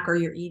Big Mac or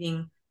you're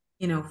eating,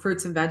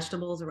 fruits and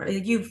vegetables, or whatever,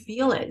 you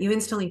feel it. You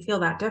instantly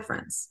feel that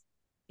difference.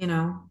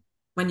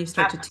 When you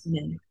start to tune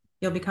in,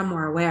 you'll become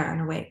more aware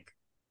and awake.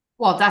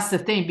 Well, that's the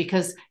thing,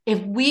 because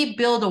if we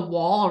build a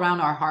wall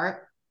around our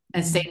heart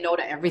and say no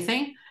to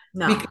everything,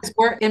 because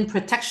we're in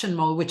protection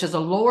mode, which is a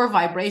lower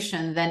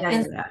vibration than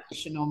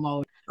inspirational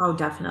mode. Oh,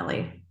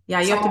 definitely.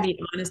 Yeah, you have to be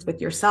honest with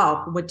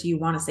yourself. What do you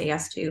want to say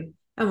yes to?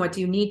 And what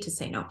do you need to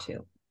say no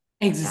to?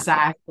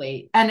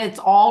 Exactly. And it's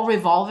all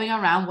revolving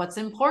around what's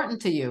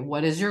important to you.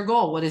 What is your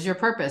goal? What is your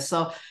purpose?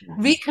 So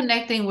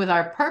reconnecting with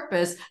our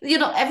purpose,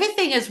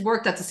 everything is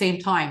worked at the same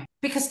time,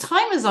 because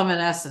time is of an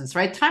essence,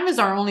 right? Time is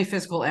our only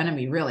physical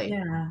enemy, really.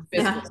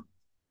 Yeah.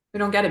 We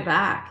don't get it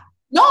back.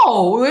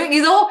 No,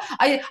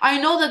 I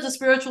know that the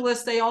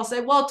spiritualists, they all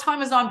say, well,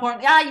 time is not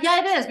important. Yeah,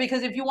 it is,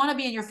 because if you want to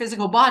be in your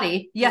physical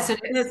body, yes,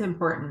 it is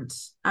important.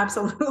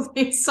 Absolutely.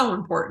 It's so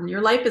important.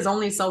 Your life is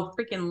only so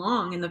freaking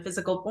long in the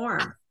physical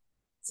form.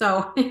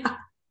 So, yeah.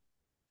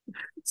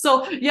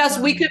 So, yes,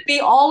 we could be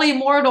all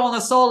immortal on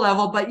a soul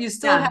level, but you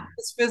still have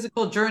this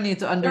physical journey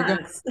to undergo.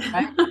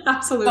 Right?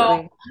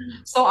 Absolutely.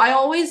 So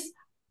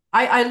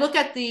I look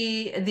at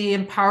the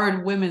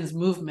empowered women's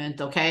movement,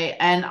 okay?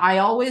 And I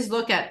always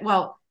look at,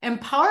 well,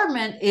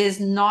 empowerment is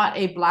not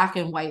a black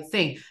and white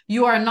thing.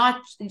 You are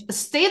not, a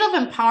state of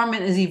empowerment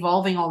is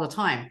evolving all the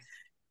time.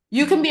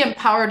 You can be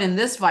empowered in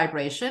this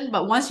vibration,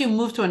 but once you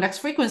move to a next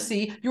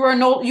frequency, you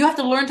have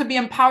to learn to be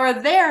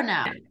empowered there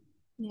now.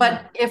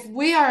 But if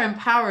we are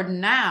empowered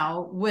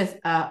now with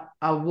a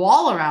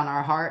wall around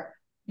our heart,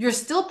 you're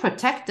still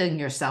protecting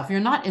yourself. You're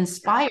not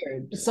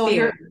inspired.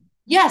 So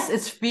yes,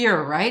 it's fear,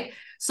 right?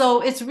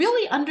 So it's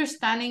really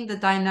understanding the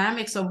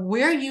dynamics of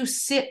where you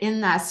sit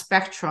in that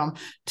spectrum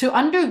to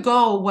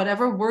undergo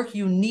whatever work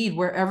you need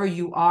wherever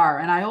you are.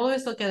 And I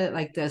always look at it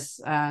like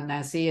this,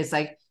 Nancy. It's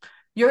like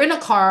you're in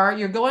a car,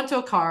 you're going to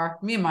a car,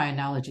 me and my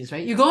analogies,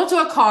 right? You go into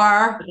a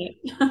car.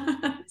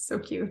 So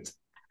cute.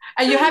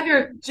 And you have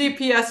your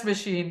GPS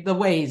machine, the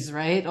Waze,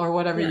 right? Or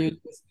whatever you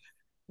use.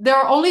 There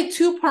are only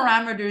two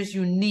parameters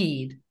you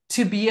need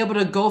to be able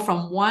to go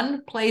from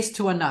one place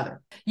to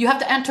another. You have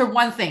to enter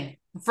one thing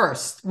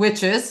first,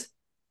 which is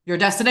your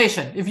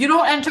destination. If you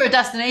don't enter a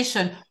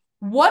destination,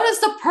 what is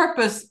the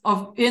purpose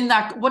of in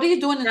that? What are you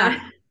doing in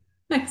that?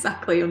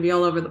 Exactly. You'll be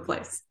all over the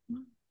place.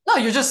 No,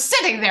 you're just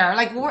sitting there.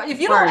 Like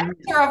if you don't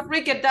enter a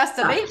freaking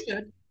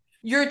destination,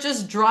 you're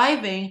just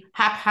driving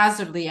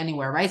haphazardly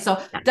anywhere, right? So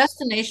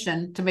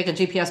destination to make a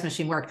GPS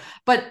machine work.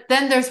 But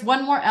then there's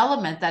one more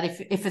element that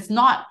if it's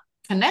not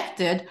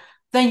connected,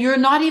 then you're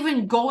not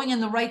even going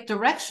in the right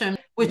direction,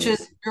 which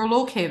is your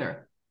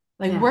locator.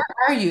 Like, where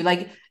are you?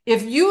 Like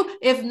if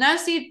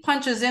Nancy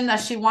punches in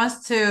that she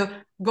wants to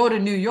go to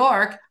New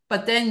York,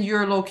 but then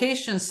your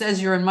location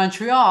says you're in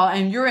Montreal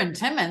and you're in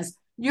Timmins,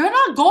 you're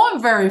not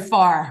going very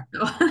far.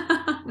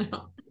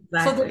 No.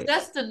 Exactly. So the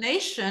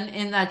destination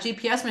in that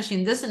GPS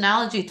machine, this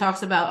analogy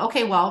talks about,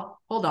 okay, well,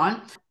 hold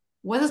on.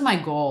 What is my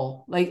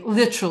goal? Like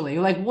literally,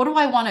 like what do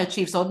I want to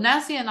achieve? So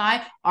Nancy and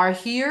I are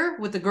here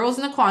with the girls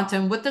in the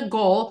quantum with the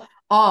goal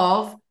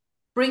of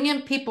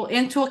bringing people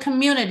into a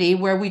community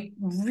where we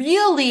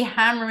really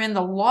hammer in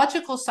the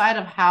logical side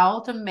of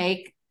how to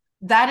make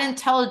that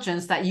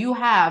intelligence that you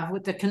have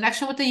with the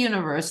connection with the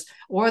universe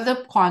or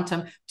the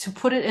quantum to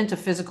put it into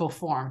physical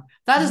form.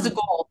 That is the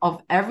goal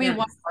of every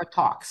one of our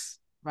talks.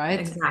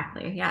 Right?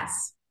 Exactly.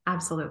 Yes,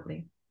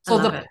 absolutely. I So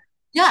love the it.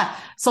 yeah,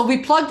 so we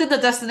plugged in the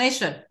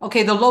destination.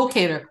 Okay, the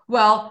locator.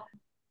 Well,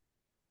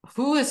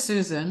 who is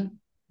Susan?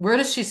 Where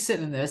does she sit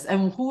in this?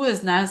 And who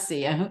is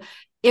Nancy? And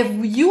if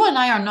you and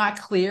I are not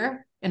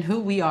clear in who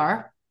we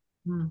are,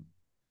 Mm.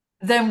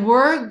 then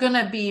we're going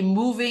to be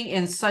moving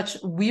in such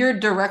weird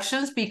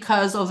directions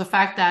because of the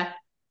fact that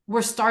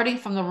we're starting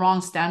from the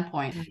wrong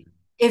standpoint.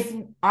 If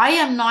I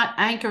am not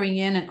anchoring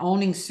in and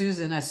owning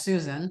Susan, as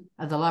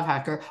the love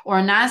hacker,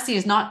 or Nancy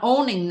is not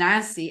owning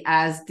Nancy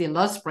as the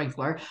love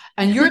sprinkler,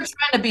 and you're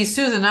trying to be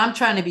Susan, I'm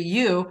trying to be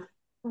you,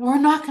 we're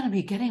not going to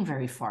be getting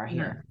very far No,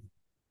 here.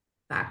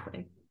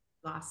 exactly.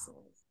 Lost souls.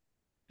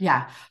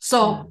 Yeah. Yeah.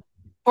 So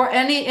for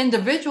any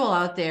individual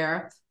out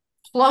there,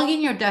 plug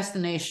in your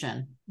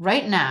destination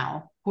right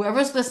now,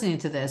 whoever's listening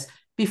to this,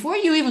 before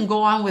you even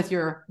go on with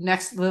your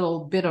next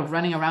little bit of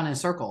running around in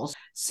circles,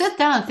 sit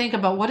down and think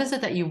about what is it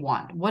that you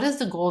want? What is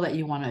the goal that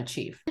you want to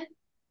achieve?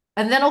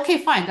 And then, okay,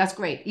 fine, that's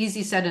great.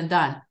 Easy said and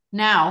done.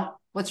 Now,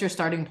 what's your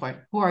starting point?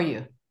 Who are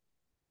you?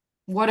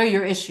 What are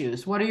your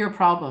issues? What are your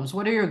problems?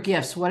 What are your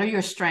gifts? What are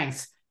your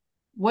strengths?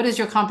 What is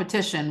your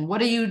competition?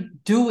 What are you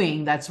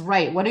doing that's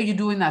right? What are you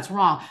doing that's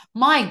wrong?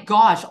 My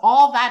gosh,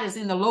 all that is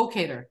in the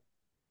locator.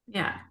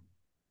 Yeah.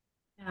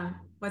 Yeah.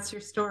 What's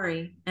your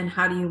story and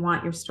how do you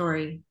want your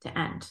story to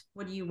end?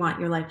 What do you want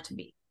your life to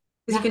be?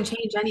 Because you Yeah. can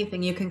change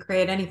anything, you can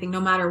create anything,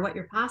 no matter what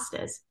your past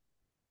is.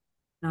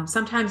 No,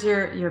 sometimes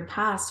your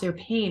past, your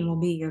pain will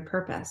be your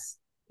purpose.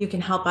 You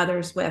can help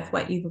others with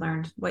what you've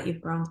learned, what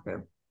you've grown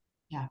through.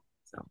 Yeah.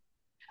 So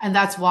And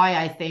that's why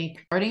I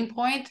think starting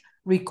point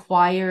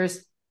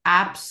requires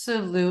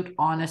absolute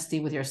honesty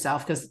with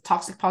yourself because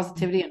toxic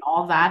positivity and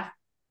all that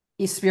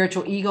is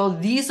spiritual ego.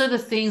 These are the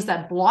things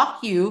that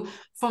block you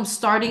from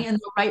starting in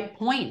the right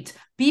point.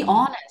 Be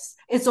honest.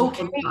 It's you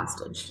okay. hold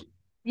hostage.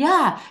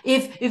 Yeah.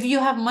 If you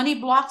have money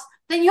blocks,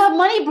 then you have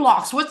money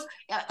blocks. I'd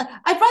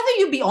rather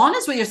you be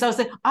honest with yourself.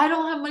 Say, I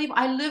don't have money.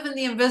 I live in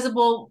the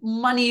invisible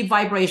money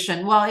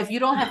vibration. Well, if you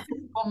don't have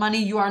physical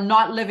money, you are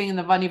not living in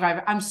the money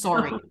vibration. I'm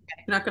sorry. You're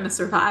not going to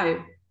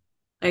survive.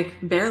 Like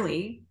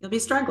barely. You'll be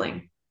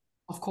struggling.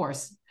 Of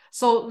course.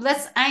 So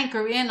let's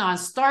anchor in on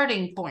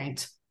starting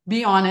point.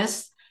 Be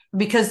honest,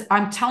 because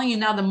I'm telling you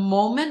now, the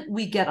moment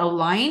we get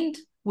aligned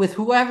with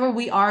whoever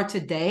we are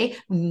today,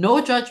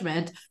 no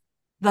judgment,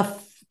 the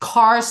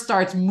car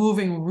starts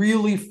moving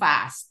really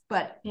fast.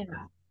 Yeah.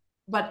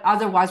 But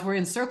otherwise we're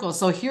in circles.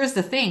 So here's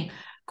the thing.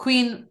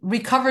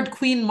 Recovered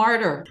queen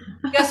martyr.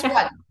 Guess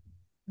what?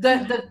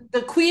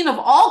 The queen of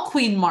all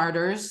queen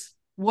martyrs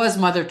was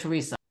Mother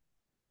Teresa.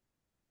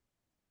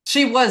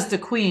 She was the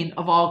queen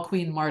of all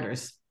queen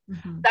martyrs.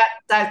 Mm-hmm.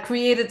 That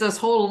created this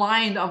whole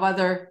line of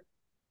other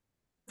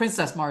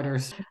princess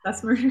martyrs.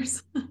 That's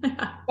murders.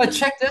 But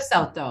check this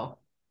out though.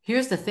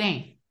 Here's the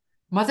thing.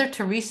 Mother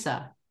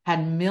Teresa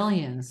had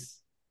millions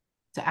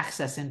to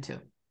access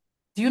into.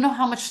 Do you know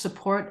how much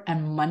support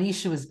and money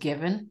she was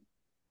given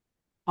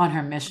on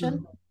her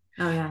mission?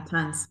 Oh yeah,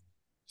 tons.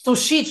 So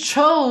she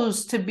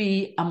chose to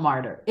be a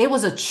martyr. It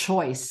was a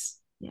choice.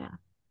 Yeah.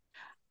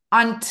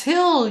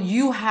 Until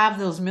you have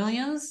those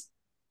millions,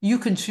 you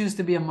can choose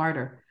to be a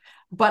martyr.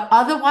 But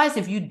otherwise,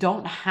 if you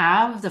don't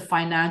have the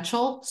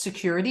financial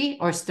security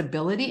or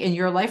stability in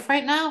your life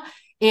right now,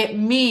 it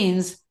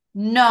means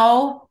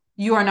no,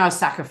 you are now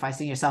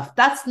sacrificing yourself.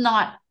 That's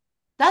not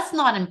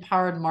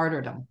empowered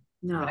martyrdom,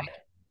 right?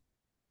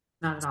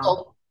 No, not at all.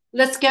 So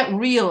let's get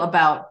real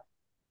about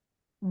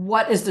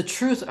what is the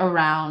truth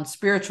around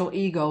spiritual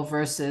ego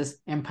versus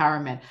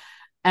empowerment.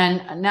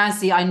 And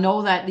Nancy, I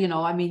know that,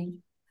 I mean,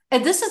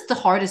 and this is the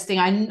hardest thing.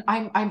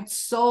 I'm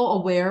so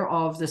aware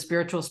of the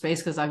spiritual space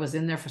because I was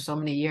in there for so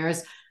many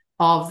years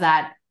of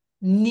that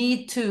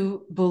need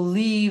to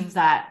believe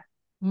that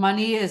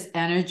money is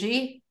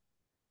energy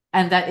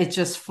and that it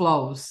just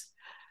flows.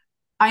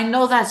 I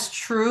know that's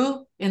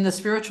true in the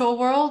spiritual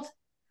world,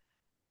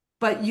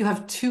 but you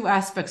have two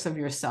aspects of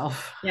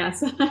yourself.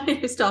 Yes.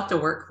 You still have to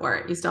work for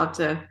it. You still have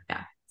to,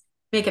 yeah,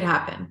 make it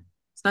happen.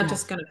 It's not Yeah.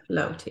 just going to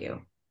flow to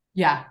you.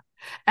 Yeah.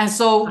 And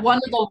so one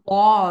of the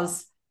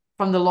laws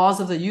from the laws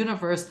of the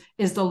universe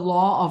is the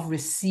law of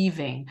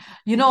receiving.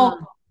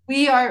 Mhm.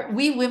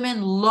 We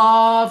women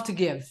love to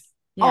give.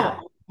 Yeah.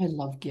 Oh, I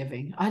love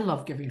giving. I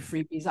love giving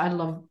freebies. I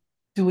love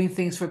doing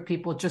things for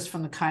people just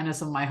from the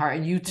kindness of my heart.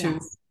 And you too,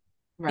 Yes.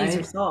 Feeds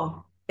your right?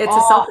 soul. It's a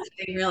Oh, selfish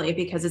thing, really,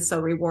 because it's so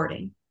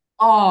rewarding.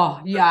 oh,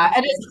 But yeah.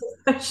 And it's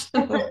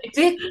especially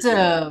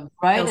addictive,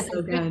 right? feels It's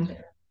so good. addictive. It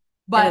is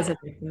But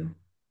addictive.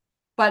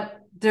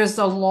 but there's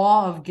a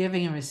law of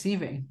giving and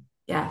receiving.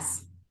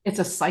 Yes. It's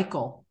a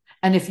cycle.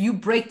 And if you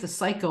break the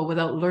cycle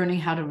without learning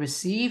how to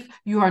receive,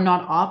 you are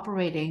not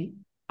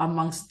operating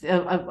amongst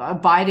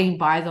abiding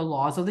by the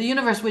laws of the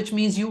universe, which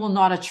means you will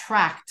not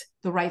attract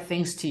the right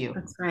things to you.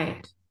 That's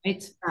right.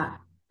 Right? Yeah.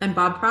 And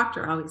Bob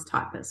Proctor always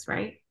taught this,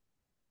 right?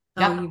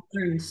 So Yep. you've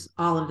learned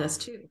all of this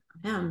too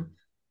from him.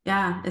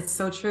 Yeah, it's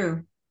so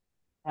true.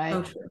 So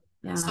Right. true.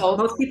 Yeah. So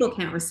Most people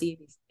can't receive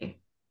easily.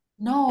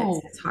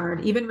 no. It's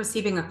hard. Even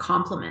receiving a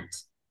compliment.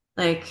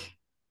 Like,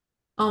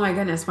 oh my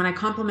goodness, when I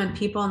compliment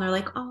people and they're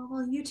like, oh,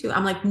 well, you too.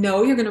 I'm like,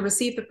 no, you're going to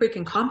receive the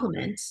freaking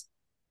compliment.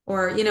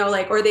 Or,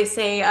 like, or they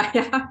say,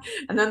 yeah,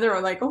 and then they're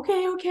like,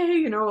 okay,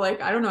 okay,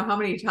 like, I don't know how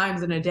many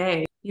times in a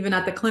day, even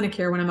at the clinic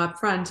here when I'm up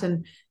front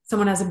and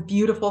someone has a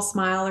beautiful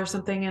smile or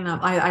something, and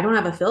I don't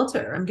have a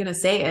filter. I'm going to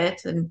say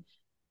it. And,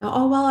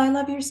 oh, well, I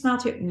love your smile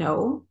too.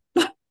 No,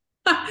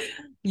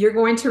 you're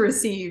going to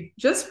receive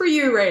just for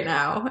you right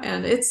now.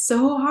 And it's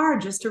so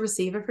hard just to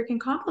receive a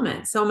freaking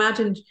compliment. So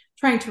imagine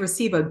trying to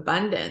receive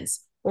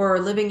abundance or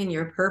living in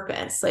your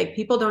purpose. Like,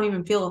 people don't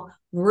even feel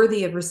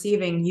worthy of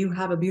receiving, you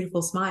have a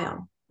beautiful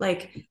smile.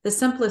 Like, the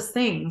simplest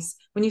things,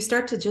 when you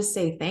start to just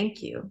say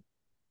thank you,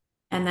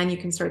 and then you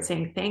can start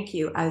saying thank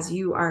you as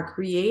you are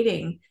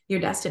creating your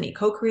destiny,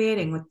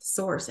 co-creating with the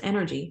source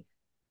energy.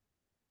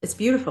 It's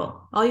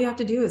beautiful. All you have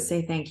to do is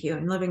say thank you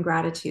and live in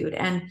gratitude,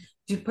 and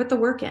you put the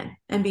work in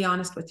and be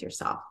honest with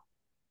yourself.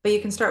 But you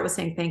can start with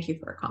saying thank you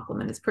for a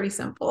compliment. It's pretty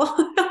simple.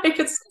 Like,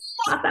 it's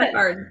not that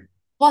hard.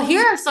 Well,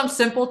 here are some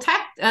simple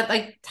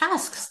like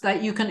tasks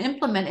that you can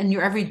implement in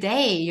your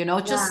everyday,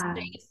 just Yeah.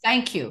 say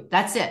thank you.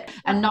 That's it.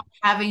 And not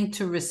having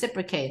to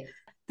reciprocate.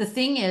 The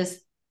thing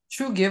is,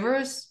 true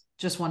givers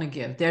just want to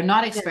give. They're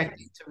not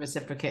expecting to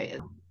reciprocate.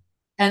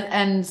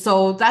 And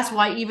so that's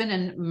why even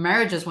in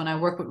marriages, when I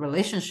work with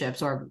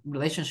relationships, or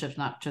relationships,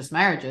 not just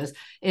marriages,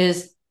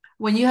 is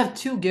when you have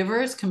two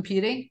givers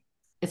competing,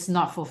 it's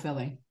not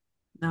fulfilling.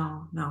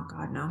 No, no,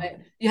 God, no. Right?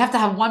 You have to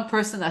have one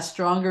person that's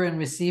stronger in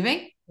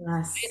receiving,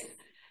 Yes.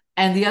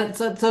 and the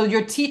other, so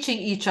you're teaching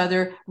each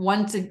other,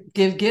 one to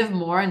give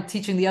more and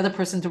teaching the other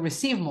person to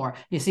receive more.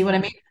 You see what I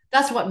mean?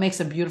 That's what makes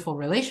a beautiful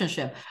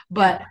relationship.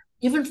 But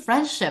even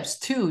friendships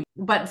too.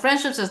 But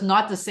friendships is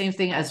not the same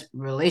thing as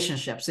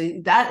relationships. So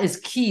that is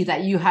key,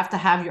 that you have to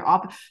have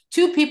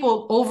two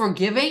people over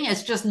giving.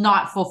 It's just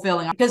not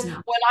fulfilling, because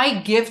when I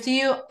give to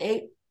you,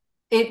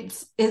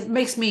 it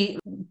makes me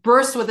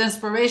burst with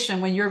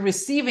inspiration when you're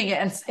receiving it,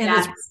 and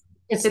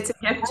it's a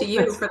gift to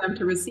you for them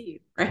to receive,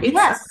 right?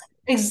 Yes,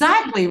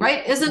 exactly,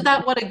 right? Isn't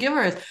that what a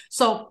giver is?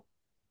 So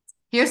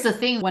here's the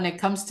thing, when it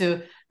comes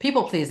to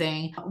people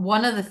pleasing,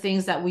 one of the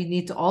things that we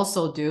need to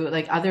also do,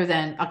 like, other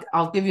than,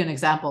 I'll give you an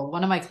example.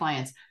 One of my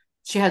clients,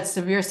 she had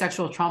severe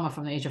sexual trauma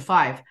from the age of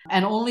 5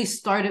 and only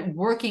started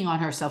working on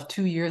herself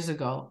 2 years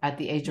ago at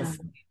the age of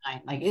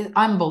 49. Like, it's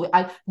unbelievable.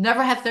 I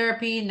never had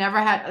therapy, never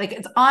had, like,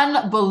 it's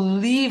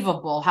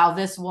unbelievable how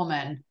this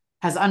woman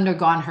has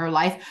undergone her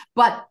life.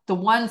 But the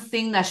one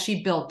thing that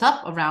she built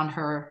up around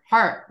her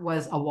heart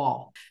was a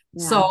wall.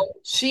 So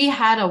she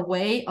had a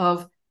way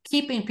of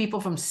keeping people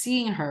from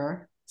seeing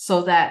her,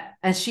 so that,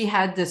 and she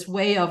had this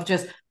way of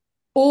just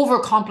over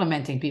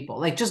complimenting people,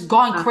 like just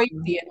gone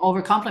crazy and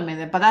over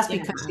complimenting. But that's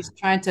because she's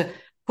trying to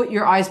put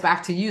your eyes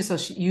back to you, so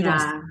you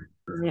don't.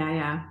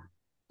 Yeah.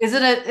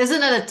 Isn't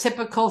it a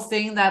typical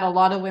thing that a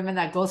lot of women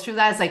that go through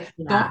that? It's like,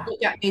 don't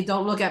look at me,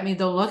 don't look at me,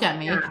 don't look at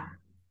me.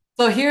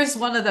 So here's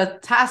one of the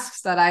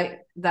tasks that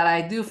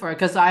I do for her,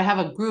 because I have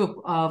a group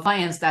of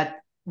clients that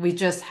we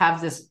just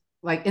have this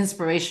like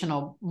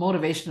inspirational,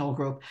 motivational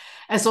group.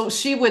 And so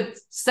she would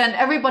send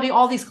everybody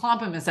all these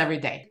compliments every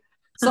day.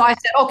 So I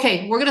said,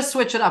 okay, we're going to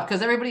switch it up,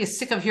 because everybody is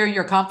sick of hearing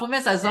your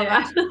compliments.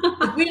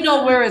 We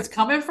know where it's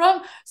coming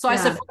from. So I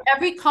said, for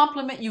every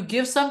compliment you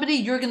give somebody,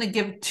 you're going to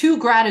give 2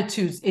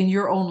 gratitudes in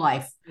your own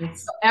life.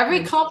 So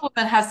every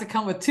compliment has to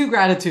come with 2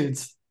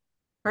 gratitudes.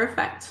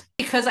 Perfect.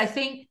 Because I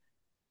think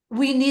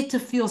we need to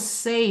feel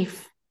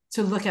safe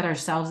to look at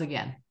ourselves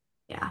again.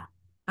 Yeah,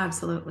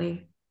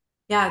 absolutely.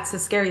 Yeah, it's a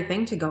scary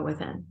thing to go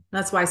within.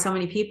 That's why so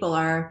many people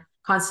are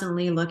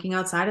constantly looking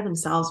outside of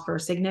themselves for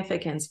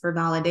significance, for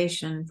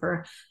validation,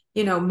 for,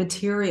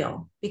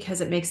 material,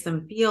 because it makes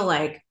them feel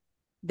like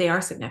they are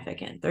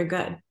significant. They're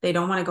good. They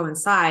don't want to go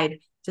inside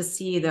to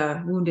see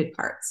the wounded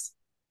parts,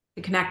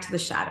 to connect to the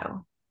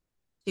shadow,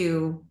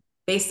 to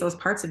face those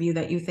parts of you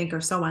that you think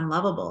are so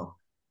unlovable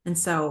and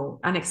so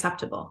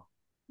unacceptable.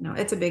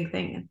 It's a big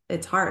thing.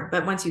 It's hard.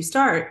 But once you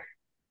start,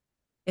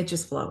 it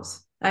just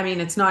flows. I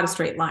mean, it's not a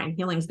straight line.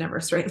 Healing's never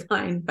a straight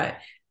line, but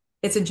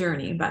it's a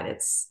journey, but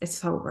it's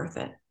so worth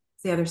it.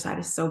 The other side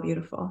is so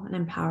beautiful and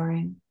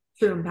empowering,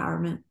 true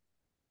empowerment.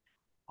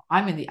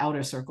 I'm in the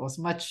outer circles,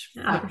 much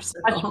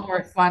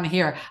more fun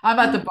here. I'm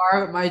at the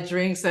bar with my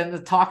drinks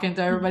and talking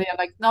to everybody. I'm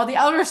like, no, the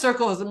outer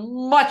circle is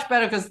much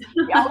better, because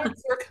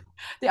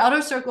the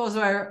outer circle is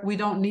where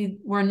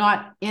we're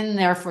not in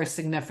there for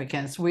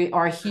significance. We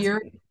are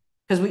here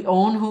because we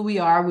own who we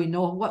are. We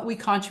know what we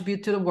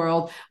contribute to the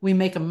world. We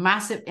make a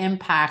massive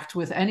impact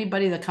with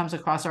anybody that comes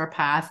across our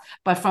path,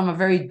 but from a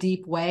very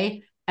deep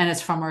way, and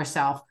it's from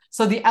ourselves.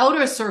 So the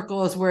outer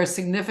circle is where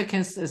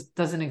significance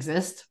doesn't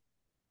exist.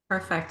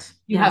 Perfect.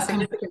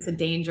 Significance is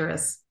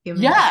dangerous.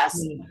 Yes.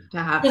 To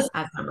have as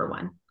number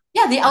one.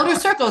 Yeah, the outer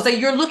circle is like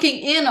you're looking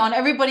in on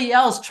everybody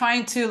else,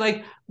 trying to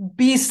like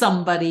be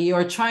somebody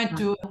or trying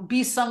to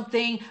be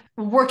something,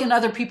 work in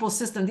other people's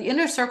system. The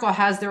inner circle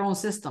has their own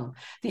system.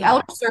 The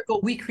outer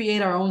circle, we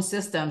create our own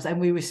systems and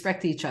we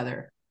respect each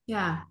other.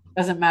 Yeah.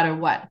 Doesn't matter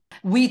what.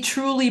 We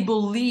truly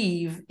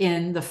believe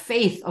in the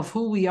faith of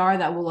who we are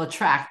that will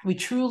attract. We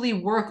truly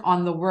work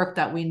on the work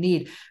that we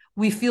need.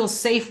 We feel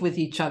safe with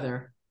each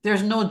other.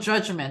 There's no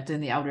judgment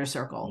in the outer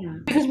circle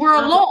because we're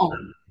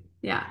alone.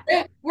 Yeah.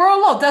 We're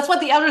alone. That's what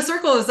the outer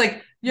circle is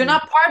like. You're Mm.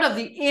 not part of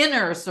the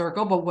inner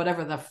circle, but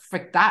whatever the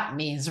frick that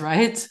means,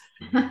 right?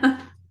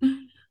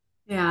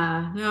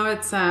 Yeah, no,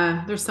 it's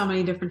there's so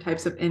many different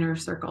types of inner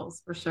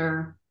circles for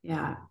sure.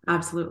 Yeah,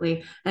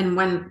 absolutely. And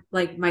when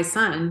like my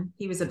son,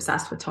 he was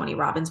obsessed with Tony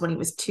Robbins when he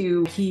was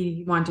 2.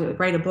 He wanted to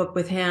write a book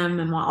with him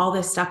and all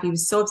this stuff. He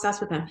was so obsessed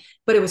with him,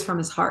 but it was from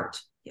his heart.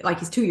 Like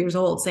he's 2 years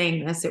old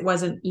saying this. It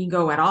wasn't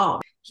ego at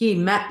all. He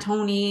met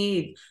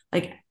Tony,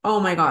 like, oh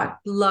my God,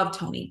 love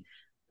Tony.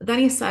 But then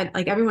he said,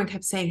 like everyone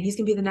kept saying, he's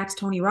gonna be the next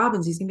Tony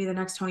Robbins. He's gonna be the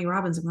next Tony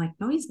Robbins. I'm like,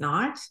 no, he's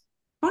not.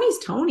 Tony's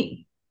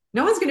Tony.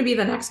 No one's going to be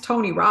the next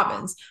Tony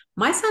Robbins.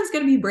 My son's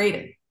going to be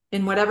Braden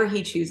in whatever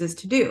he chooses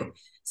to do.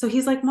 So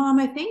he's like, Mom,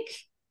 I think,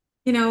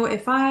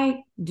 if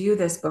I do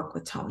this book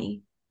with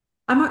Tony,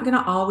 I'm not going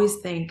to always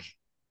think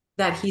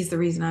that he's the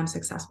reason I'm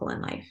successful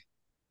in life.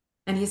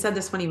 And he said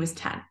this when he was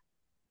 10.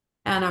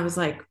 And I was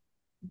like,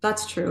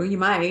 that's true. You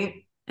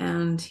might.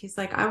 And he's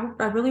like,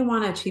 I really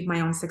want to achieve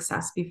my own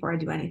success before I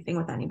do anything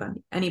with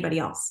anybody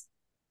else.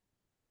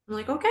 I'm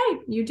like, okay,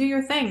 you do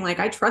your thing. Like,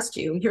 I trust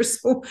you. You're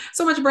so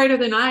much brighter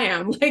than I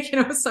am. Like,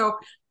 so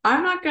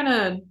I'm not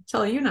gonna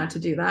tell you not to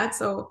do that.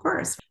 So of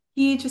course,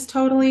 he just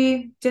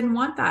totally didn't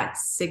want that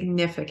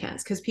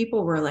significance because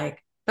people were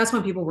like, that's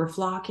when people were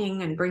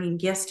flocking and bringing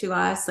gifts to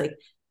us, like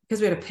because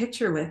we had a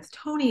picture with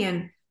Tony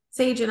and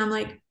Sage, and I'm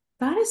like,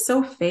 that is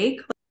so fake.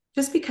 Like,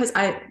 just because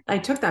I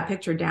took that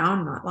picture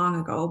down not long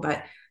ago,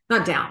 but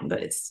not down,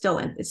 but it's still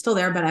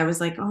there. But I was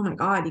like, oh my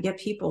God, you get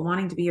people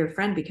wanting to be your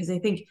friend because they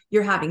think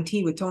you're having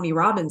tea with Tony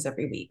Robbins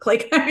every week.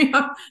 Like,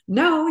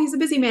 no, he's a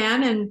busy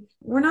man. And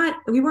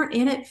we weren't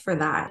in it for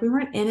that. We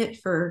weren't in it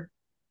for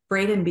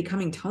Braden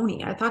becoming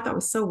Tony. I thought that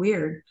was so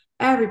weird.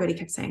 Everybody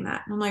kept saying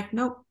that. And I'm like,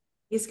 nope,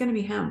 he's going to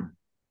be him.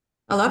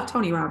 I love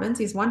Tony Robbins.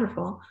 He's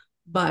wonderful,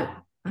 but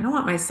I don't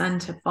want my son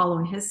to follow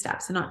in his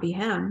steps and not be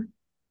him.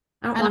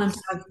 I don't And want him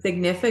to have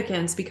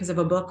significance because of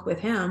a book with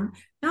him.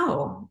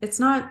 No, it's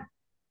not.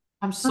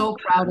 I'm so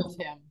proud of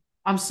him.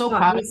 I'm so Oh,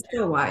 proud of he's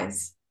so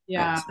wise.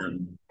 Yeah, But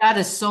that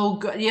is so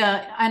good.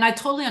 Yeah, and I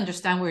totally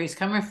understand where he's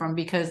coming from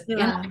because in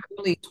yeah, my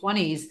early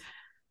 20s,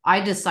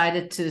 I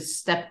decided to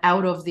step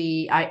out of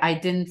I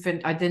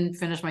didn't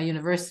finish my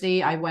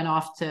university. I went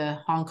off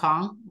to Hong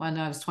Kong when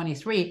I was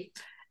 23,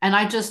 and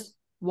I just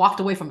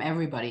walked away from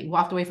everybody.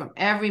 Walked away from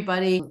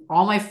everybody.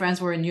 All my friends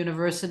were in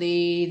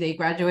university. They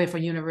graduated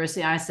from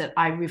university. I said,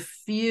 I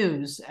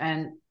refuse.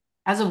 And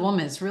as a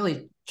woman, it's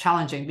really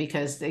challenging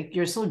because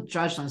you're so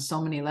judged on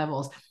so many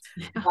levels.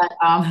 But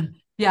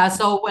yeah,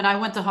 so when I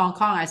went to Hong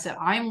Kong, I said,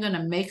 I'm going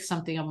to make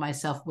something of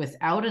myself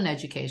without an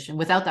education,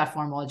 without that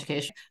formal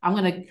education.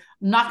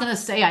 Not going to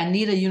say I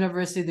need a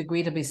university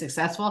degree to be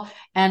successful.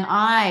 And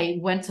I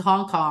went to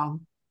Hong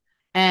Kong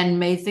and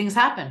made things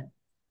happen yeah,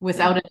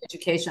 without an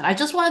education. I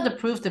just wanted to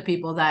prove to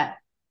people that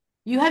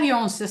you have your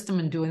own system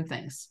in doing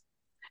things.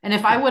 And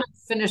if I yeah, would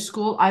have finished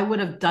school, I would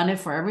have done it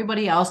for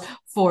everybody else,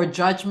 for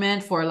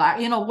judgment, for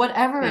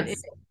whatever it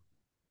is. yes,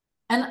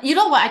 And you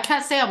know what? I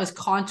can't say I was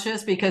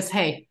conscious because,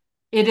 hey,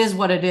 it is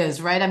what it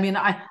is, right? I mean,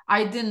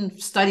 I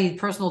didn't study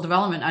personal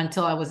development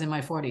until I was in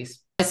my 40s.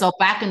 So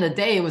back in the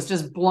day, it was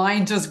just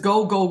blind, just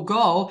go, go,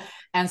 go,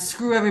 and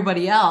screw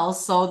everybody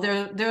else. So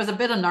there's a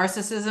bit of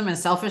narcissism and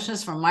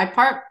selfishness from my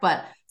part,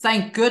 but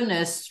thank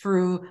goodness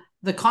through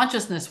the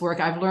consciousness work,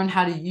 I've learned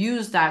how to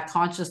use that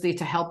consciously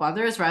to help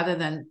others rather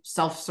than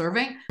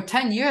self-serving. For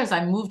 10 years,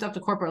 I moved up the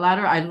corporate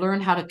ladder. I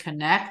learned how to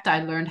connect.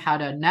 I learned how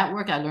to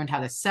network. I learned how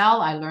to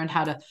sell. I learned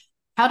how to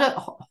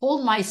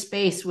hold my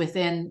space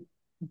within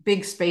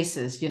big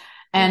spaces.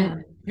 And yeah,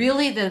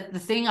 really the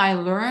thing I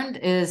learned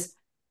is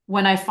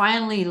when I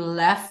finally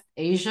left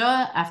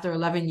Asia after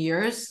 11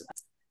 years,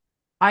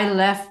 I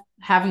left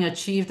having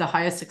achieved the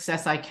highest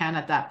success I can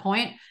at that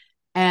point.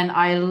 And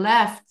I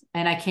left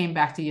and I came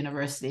back to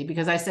university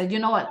because I said, you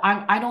know what,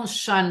 I don't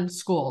shun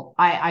school.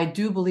 I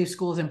do believe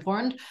school is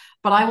important,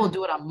 but I will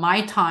do it on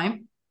my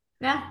time.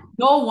 yeah,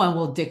 No one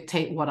will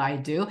dictate what I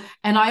do.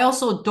 And I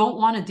also don't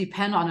want to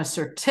depend on a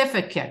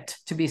certificate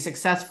to be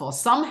successful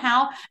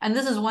somehow. And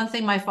this is one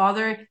thing my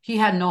father, he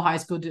had no high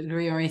school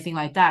degree or anything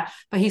like that.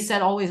 But he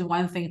said always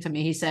one thing to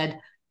me. He said,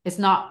 it's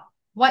not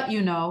what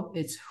you know,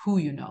 it's who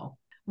you know,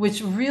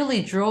 which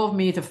really drove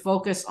me to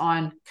focus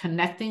on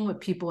connecting with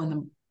people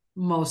in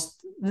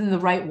the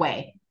right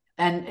way.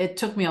 And it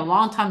took me a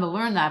long time to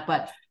learn that.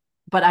 But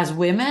as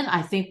women,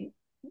 I think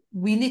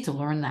we need to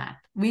learn that.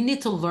 We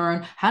need to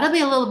learn how to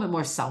be a little bit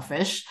more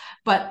selfish,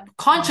 but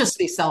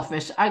consciously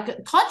selfish.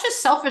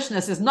 Conscious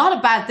selfishness is not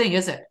a bad thing,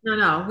 is it?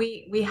 no,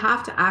 we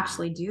have to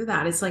actually do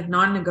that. It's like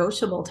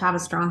non-negotiable to have a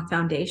strong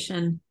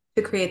foundation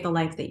to create the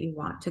life that you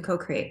want, to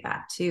co-create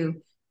that, to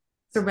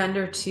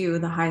surrender to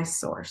the highest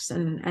source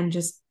and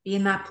just be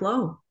in that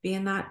flow, be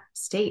in that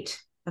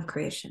state of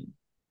creation.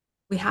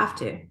 We have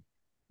to,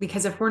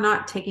 because if we're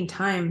not taking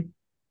time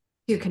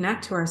to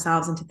connect to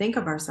ourselves and to think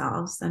of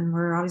ourselves, then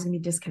we're always going to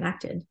be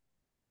disconnected.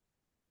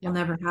 We'll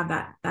Yep. never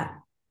have that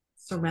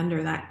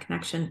surrender, that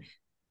connection.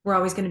 We're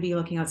always going to be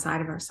looking outside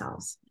of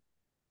ourselves.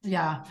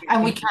 Yeah.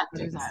 And we can't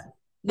do that.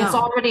 It's No.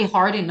 already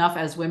hard enough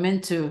as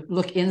women to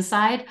look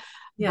inside.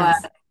 But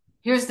Yes.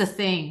 here's the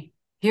thing.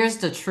 Here's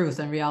the truth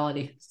and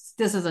reality.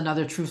 This is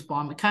another truth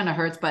bomb. It kind of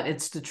hurts, but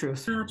it's the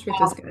truth. Truth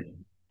is Um,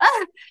 good.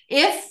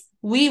 if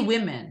we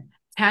women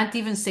can't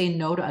even say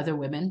no to other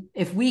women,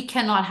 if we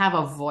cannot have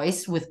a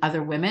voice with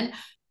other women,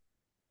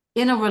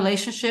 in a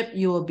relationship,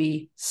 you will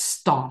be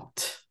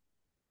stomped.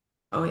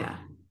 Oh yeah.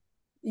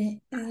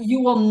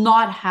 You will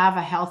not have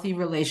a healthy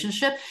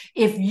relationship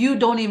if you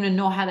don't even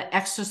know how to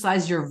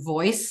exercise your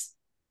voice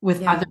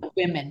with Yeah, other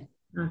women.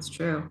 that's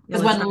true.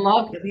 Because when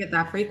love, You'll be at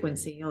that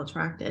frequency, you'll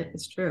attract it.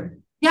 It's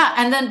true. yeah,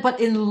 and then, but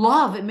in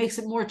love, it makes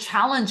it more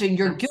challenging.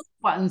 Your guilt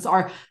Yes. buttons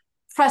are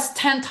pressed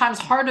 10 times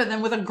harder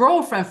than with a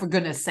girlfriend, for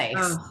goodness sakes.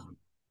 Oh,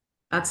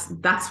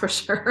 that's for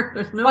sure.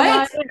 There's no Right?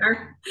 lie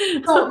there.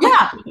 So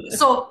yeah.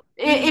 So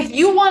if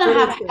you want to It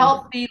is have true.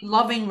 healthy,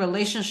 loving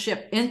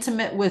relationship,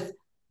 intimate with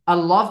a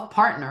love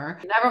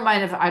partner, never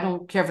mind if I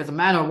don't care if it's a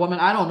man or a woman,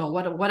 I don't know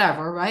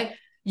whatever, right?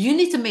 You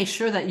need to make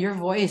sure that your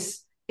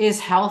voice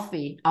is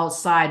healthy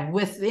outside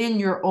within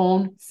your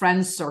own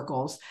friend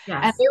circles.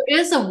 And Yes. there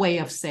is a way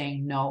of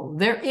saying no.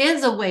 There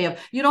is a way of,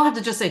 you don't have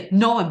to just say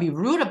no and be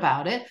rude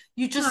about it.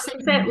 You No, just say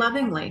you say it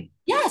lovingly.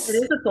 It yes.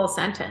 is a full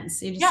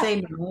sentence. You just Yes.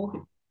 say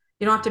no.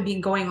 You don't have to be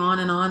going on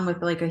and on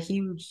with like a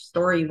huge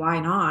story. Why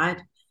not?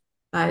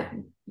 But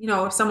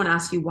if someone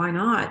asks you why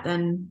not,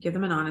 then give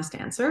them an honest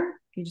answer.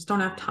 If you just don't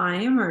have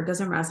time or it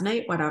doesn't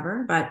resonate,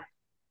 whatever. But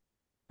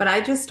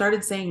I just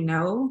started saying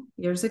no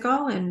years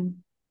ago, and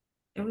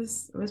it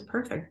was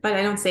perfect. But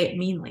I don't say it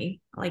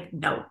meanly. Like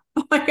no.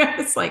 Like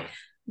it's like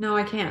no,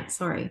 I can't.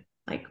 Sorry.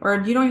 Like,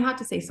 or you don't even have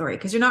to say sorry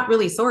because you're not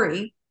really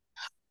sorry.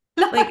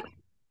 Like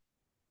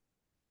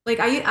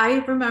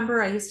I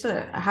remember I used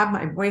to have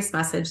my voice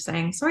message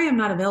saying, "Sorry, I'm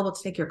not available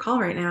to take your call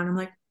right now." And I'm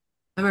like,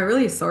 "Am I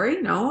really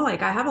sorry? No,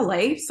 like I have a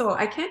life, so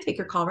I can't take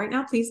your call right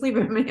now. Please leave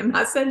me a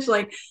message."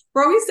 Like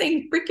we're always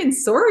saying freaking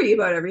sorry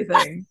about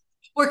everything.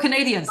 We're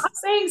Canadians. Stop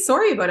saying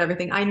sorry about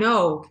everything. I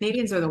know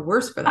Canadians are the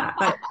worst for that,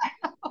 but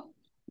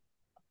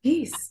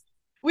peace.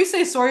 We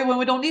say sorry when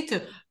we don't need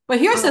to. But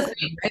here's the Oh,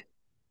 thing, right?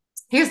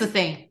 Here's the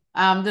thing.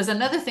 There's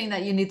another thing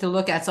that you need to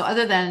look at. So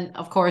other than,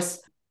 of course,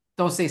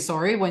 don't say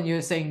sorry when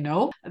you're saying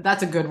no.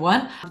 That's a good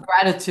one.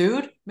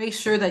 Gratitude. Make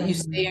sure that you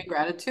stay in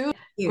gratitude.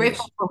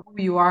 Grateful huge. for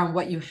who you are and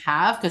what you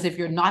have. Because if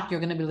you're not, you're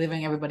going to be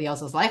living everybody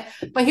else's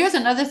life. But here's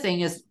another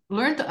thing is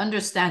learn to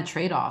understand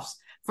trade-offs.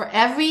 For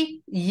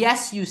every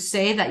yes you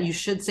say that you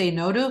should say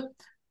no to,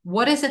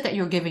 what is it that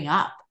you're giving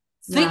up?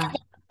 Think, Yeah.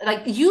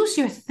 like use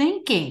your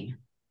thinking.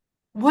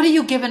 What are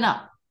you giving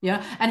up?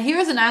 Yeah. And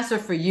here's an answer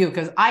for you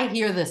because I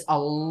hear this a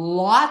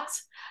lot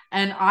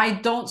and I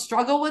don't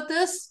struggle with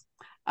this.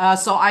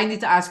 So I need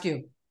to ask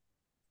you.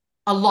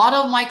 A lot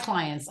of my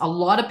clients, a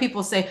lot of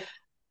people say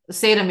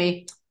to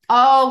me,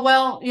 "Oh,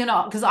 well,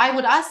 because I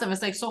would ask them,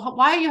 it's like, so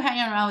why are you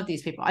hanging around with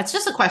these people?" It's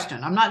just a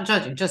question. I'm not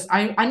judging. Just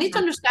I need to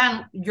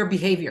understand your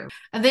behavior.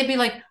 And they'd be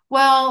like,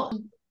 "Well,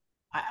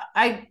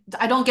 I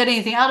don't get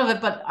anything out of it,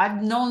 but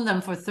I've known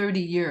them for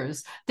 30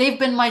 years. They've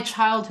been my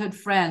childhood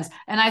friends."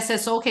 And I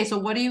said, "So okay, so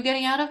what are you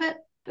getting out of it?"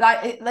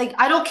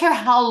 I don't care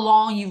how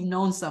long you've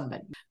known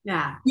somebody.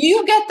 Yeah.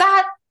 You get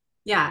that?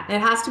 Yeah. It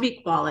has to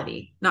be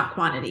quality, not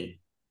quantity.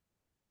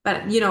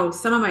 But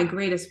some of my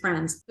greatest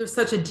friends, there's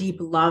such a deep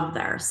love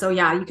there. So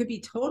yeah, you could be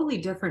totally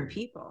different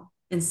people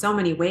in so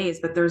many ways,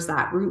 but there's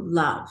that root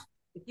love.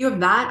 If you have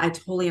that, I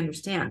totally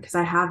understand because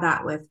I have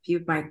that with a few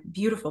of my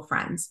beautiful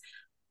friends.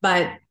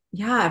 But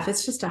yeah, if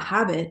it's just a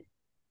habit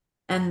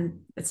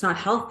and it's not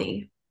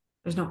healthy,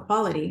 there's no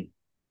quality,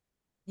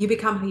 you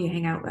become who you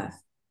hang out with.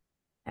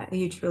 Yeah,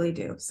 you truly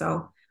do.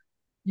 So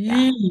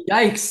yeah,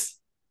 Yikes.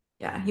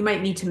 yeah, you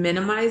might need to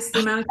minimize the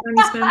amount of time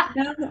you spend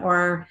with them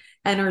or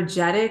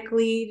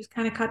energetically just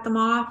kind of cut them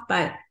off.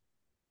 But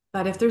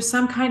if there's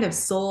some kind of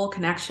soul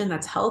connection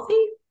that's healthy,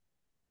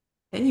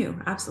 continue.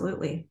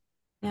 Absolutely.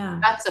 Yeah.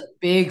 That's a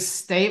big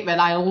statement.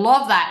 I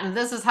love that. And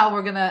this is how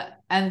we're gonna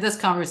end this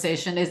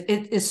conversation.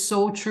 It is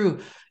so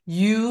true.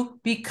 You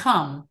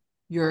become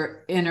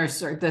your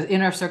the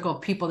inner circle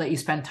of people that you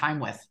spend time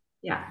with.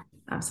 Yeah.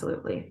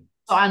 Absolutely.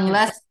 So Yeah.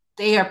 unless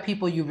they are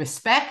people you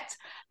respect,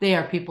 they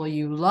are people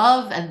you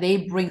love, and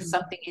they bring Mhm.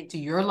 something into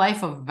your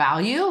life of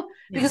value,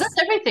 because Yes.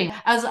 that's everything.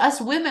 As us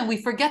women, we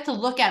forget to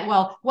look at,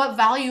 well, what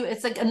value,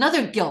 it's like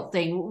another guilt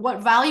thing. What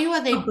value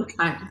are they All the bringing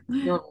time. to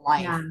your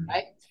life, Yeah.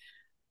 right?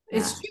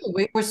 It's Yeah.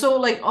 true. We're so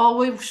like, oh,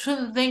 we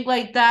shouldn't think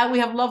like that. We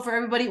have love for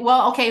everybody.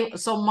 Well, okay.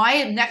 So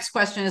my next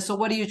question is, so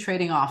what are you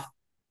trading off?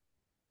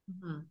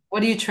 Mhm.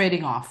 What are you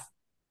trading off?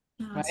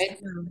 Yeah, that's Right?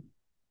 true.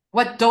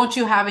 What don't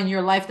you have in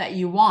your life that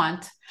you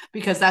want?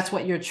 Because that's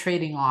what you're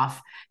trading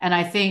off. And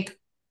I think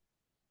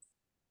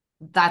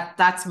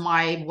that's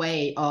my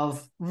way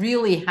of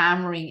really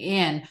hammering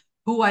in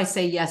who I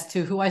say yes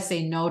to, who I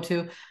say no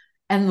to.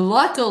 And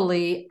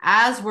luckily,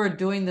 as we're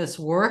doing this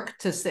work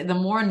to say, the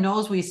more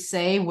no's we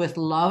say with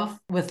love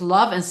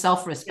and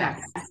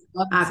self-respect, Yes.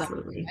 love and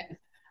Absolutely.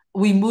 self-respect,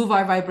 we move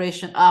our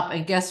vibration up.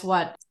 And guess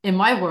what? In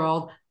my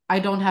world, I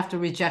don't have to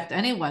reject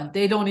anyone.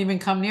 They don't even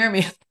come near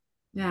me.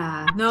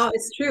 Yeah. No,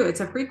 it's true.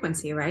 It's a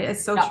frequency, right?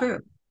 It's so Yeah. true.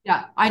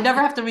 Yeah, I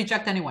never have to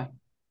reject anyone.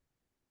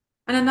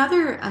 And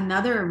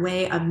another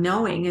way of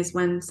knowing is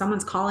when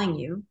someone's calling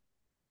you,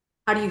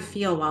 how do you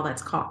feel while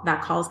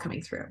that call is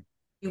coming through?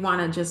 You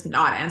want to just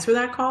not answer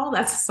that call?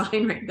 That's a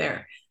sign right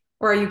there.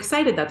 Or are you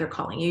excited that they're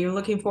calling you? You're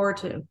looking forward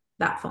to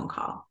that phone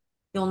call.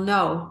 You'll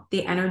know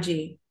the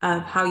energy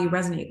of how you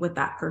resonate with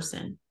that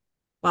person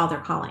while they're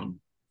calling.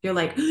 You're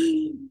like,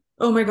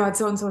 oh my God,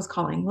 so and so is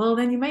calling. Well,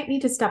 then you might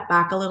need to step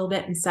back a little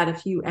bit and set a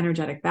few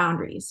energetic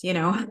boundaries,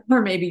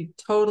 or maybe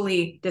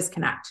totally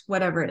disconnect,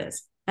 whatever it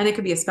is. And it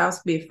could be a spouse,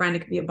 it could be a friend, it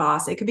could be a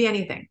boss, it could be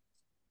anything.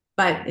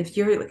 But if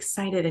you're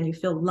excited and you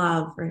feel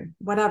love or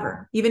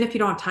whatever, even if you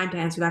don't have time to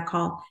answer that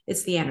call,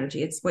 it's the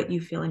energy. It's what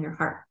you feel in your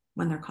heart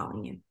when they're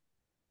calling you.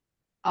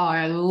 Oh,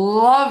 I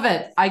love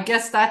it. I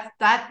guess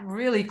that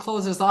really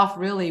closes off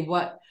really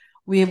what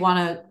we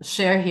want to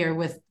share here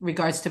with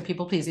regards to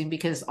people pleasing,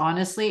 because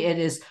honestly, it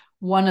is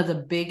one of the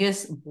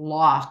biggest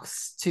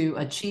blocks to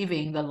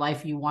achieving the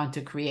life you want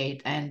to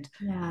create. And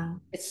Yeah.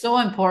 it's so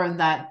important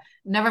that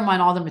never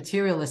mind all the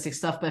materialistic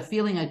stuff, but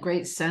feeling a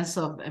great sense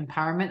of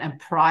empowerment and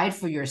pride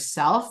for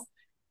yourself.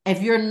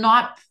 If you're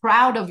not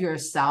proud of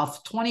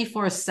yourself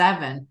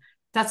 24/7,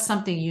 that's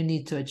something you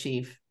need to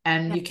achieve.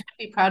 And Yeah. you can't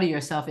be proud of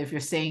yourself if you're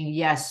saying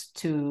yes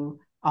to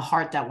a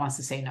heart that wants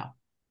to say no.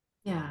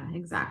 Yeah,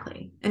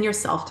 exactly. And your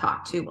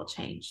self-talk too will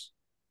change.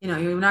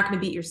 You're not going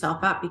to beat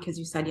yourself up because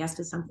you said yes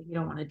to something you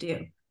don't want to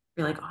do.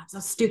 You're like, oh, I'm so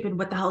stupid.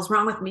 What the hell's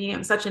wrong with me?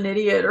 I'm such an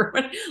idiot. Or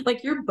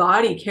like your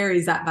body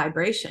carries that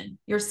vibration.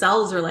 Your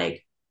cells are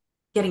like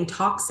getting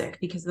toxic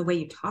because of the way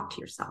you talk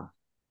to yourself.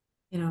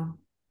 You know,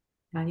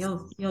 and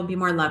you'll be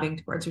more loving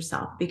towards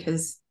yourself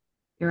because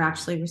you're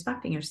actually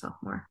respecting yourself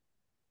more.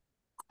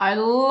 I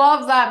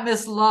love that,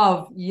 Miss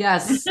Love.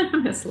 Yes.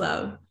 Miss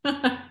love.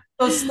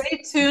 So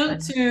stay tuned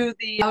to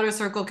the Outer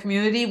Circle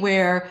community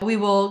where we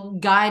will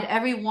guide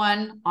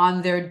everyone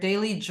on their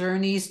daily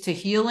journeys to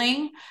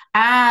healing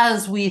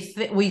as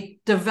we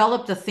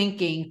develop the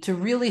thinking to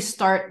really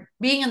start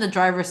being in the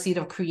driver's seat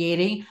of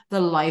creating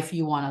the life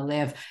you want to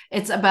live.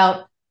 It's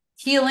about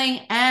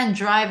healing and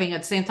driving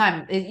at the same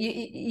time.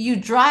 You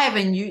drive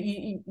and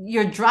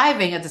you're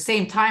driving at the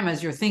same time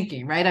as you're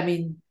thinking, right? I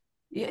mean,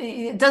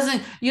 it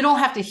doesn't, you don't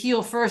have to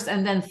heal first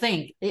and then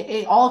think.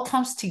 It all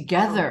comes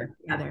together.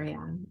 Together,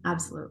 yeah,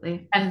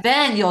 absolutely. And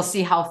then you'll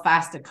see how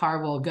fast the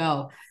car will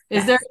go.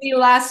 Is there Yes. any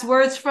last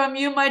words from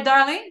you, my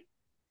darling?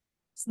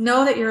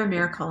 Know that you're a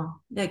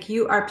miracle. Like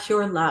you are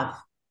pure love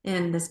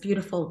in this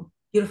beautiful,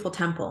 beautiful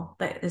temple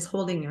that is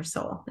holding your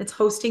soul. It's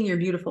hosting your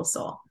beautiful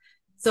soul.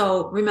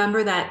 So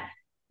remember that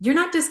you're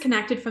not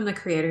disconnected from the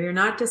creator. You're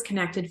not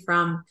disconnected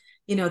from,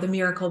 the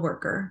miracle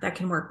worker that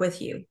can work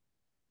with you.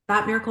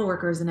 That miracle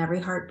worker is in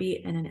every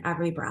heartbeat and in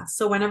every breath.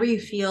 So whenever you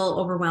feel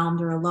overwhelmed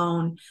or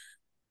alone,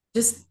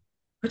 just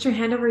put your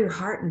hand over your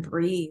heart and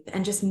breathe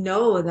and just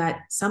know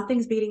that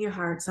something's beating your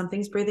heart,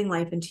 something's breathing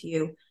life into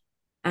you,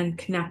 and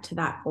connect to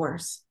that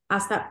force.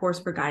 Ask that force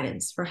for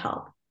guidance, for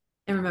help,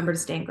 and remember to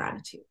stay in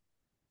gratitude.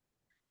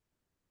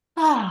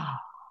 Ah,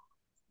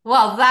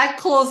 well, that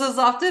closes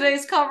off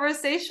today's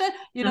conversation.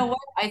 You know Mm. what?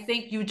 I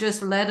think you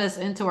just led us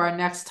into our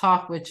next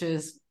talk, which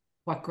is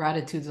what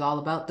gratitude is all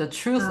about, the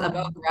truth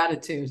about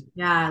gratitude.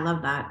 Yeah, I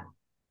love that.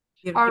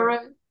 All right.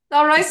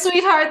 All right,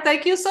 sweetheart.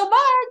 Thank you so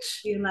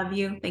much. You love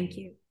you. Thank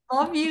you.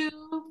 Love you.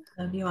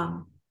 Love you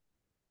all.